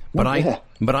 But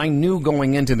I knew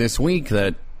going into this week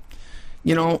that,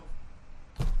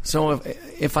 so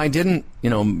if I didn't,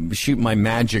 shoot my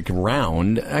magic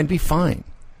round, I'd be fine.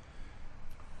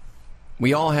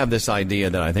 We all have this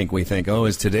idea that we think, oh,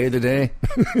 is today the day?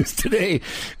 is today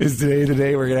the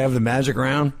day we're going to have the magic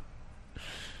round?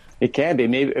 It can be,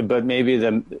 maybe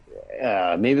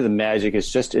the magic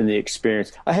is just in the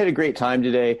experience. I had a great time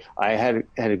today. I had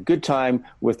a good time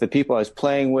with the people I was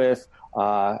playing with.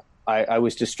 I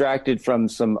was distracted from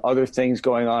some other things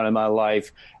going on in my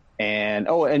life. And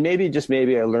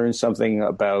maybe I learned something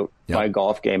about my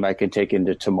golf game I can take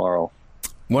into tomorrow.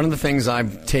 One of the things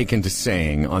I've taken to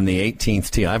saying on the 18th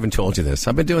tee, I haven't told you this.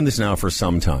 I've been doing this now for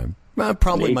some time.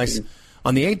 Probably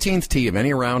on the 18th tee of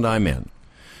any round I'm in.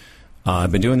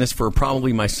 I've been doing this for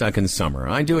probably my second summer.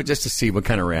 I do it just to see what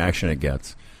kind of reaction it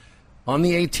gets. On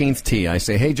the 18th tee, I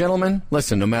say, hey, gentlemen,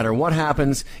 listen, no matter what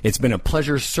happens, it's been a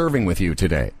pleasure serving with you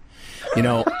today.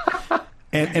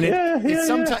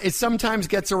 It sometimes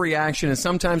gets a reaction and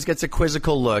sometimes gets a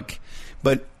quizzical look,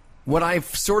 but what I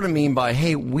sort of mean by,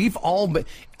 hey, we've all been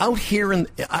out here, and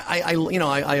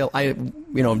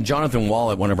Jonathan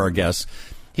Wallet, one of our guests,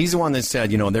 he's the one that said,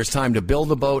 there's time to build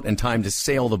the boat and time to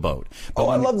sail the boat. But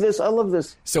I love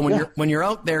this. So when you're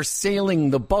out there sailing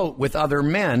the boat with other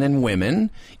men and women,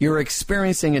 you're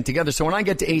experiencing it together. So when I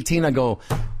get to 18, I go,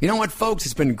 you know what, folks,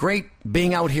 it's been great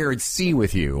being out here at sea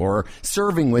with you or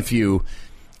serving with you,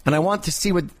 and I want to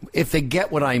see if they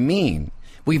get what I mean.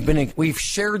 We've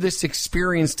shared this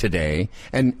experience today,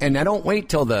 and I don't wait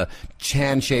till the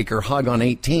handshake or hug on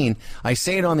 18. I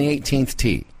say it on the 18th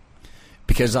tee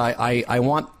because I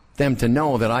want them to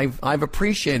know that I've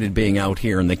appreciated being out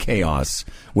here in the chaos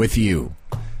with you,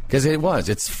 because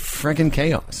it's freaking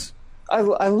chaos. I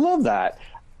love that.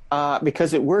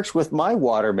 Because it works with my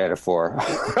water metaphor.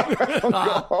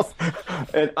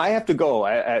 And I have to go.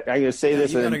 I'm going to say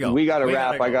this, and we got to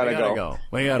wrap. I got to go.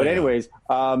 But anyways,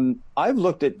 I've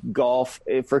looked at golf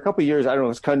for a couple of years. I don't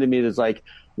know. It's come to me that's like,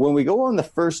 when we go on the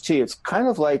first tee, it's kind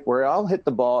of like where I'll hit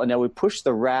the ball, and now we push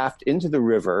the raft into the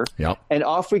river, and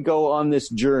off we go on this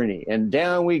journey, and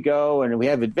down we go, and we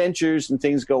have adventures and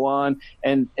things go on.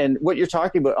 And what you're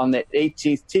talking about on the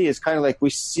 18th tee is kind of like we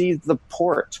see the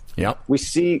port. We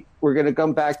see we're going to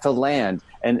come back to land,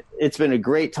 and it's been a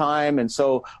great time. And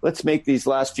so let's make these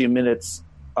last few minutes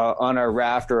on our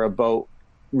raft or a boat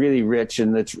really rich,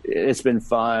 and it's been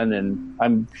fun, and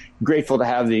I'm grateful to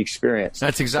have the experience.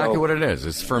 That's exactly what it is.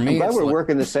 It's for me. I'm glad we're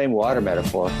working the same water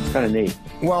metaphor. It's kind of neat.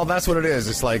 Well, that's what it is.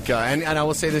 It's like, and I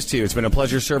will say this to you: it's been a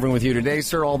pleasure serving with you today,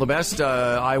 sir. All the best.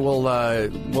 I will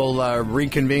we'll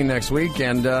reconvene next week,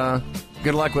 and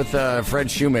good luck with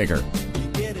Fred Shoemaker.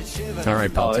 All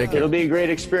right, pal. Take care. It'll be a great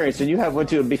experience, and you have one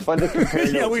too. It'll be fun to compare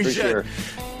notes. Yeah, we should. Sure.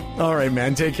 All right,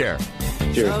 man. Take care.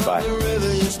 Cheers. Bye.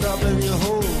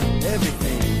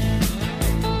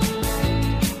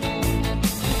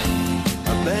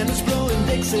 Band is blowing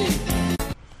Dixie.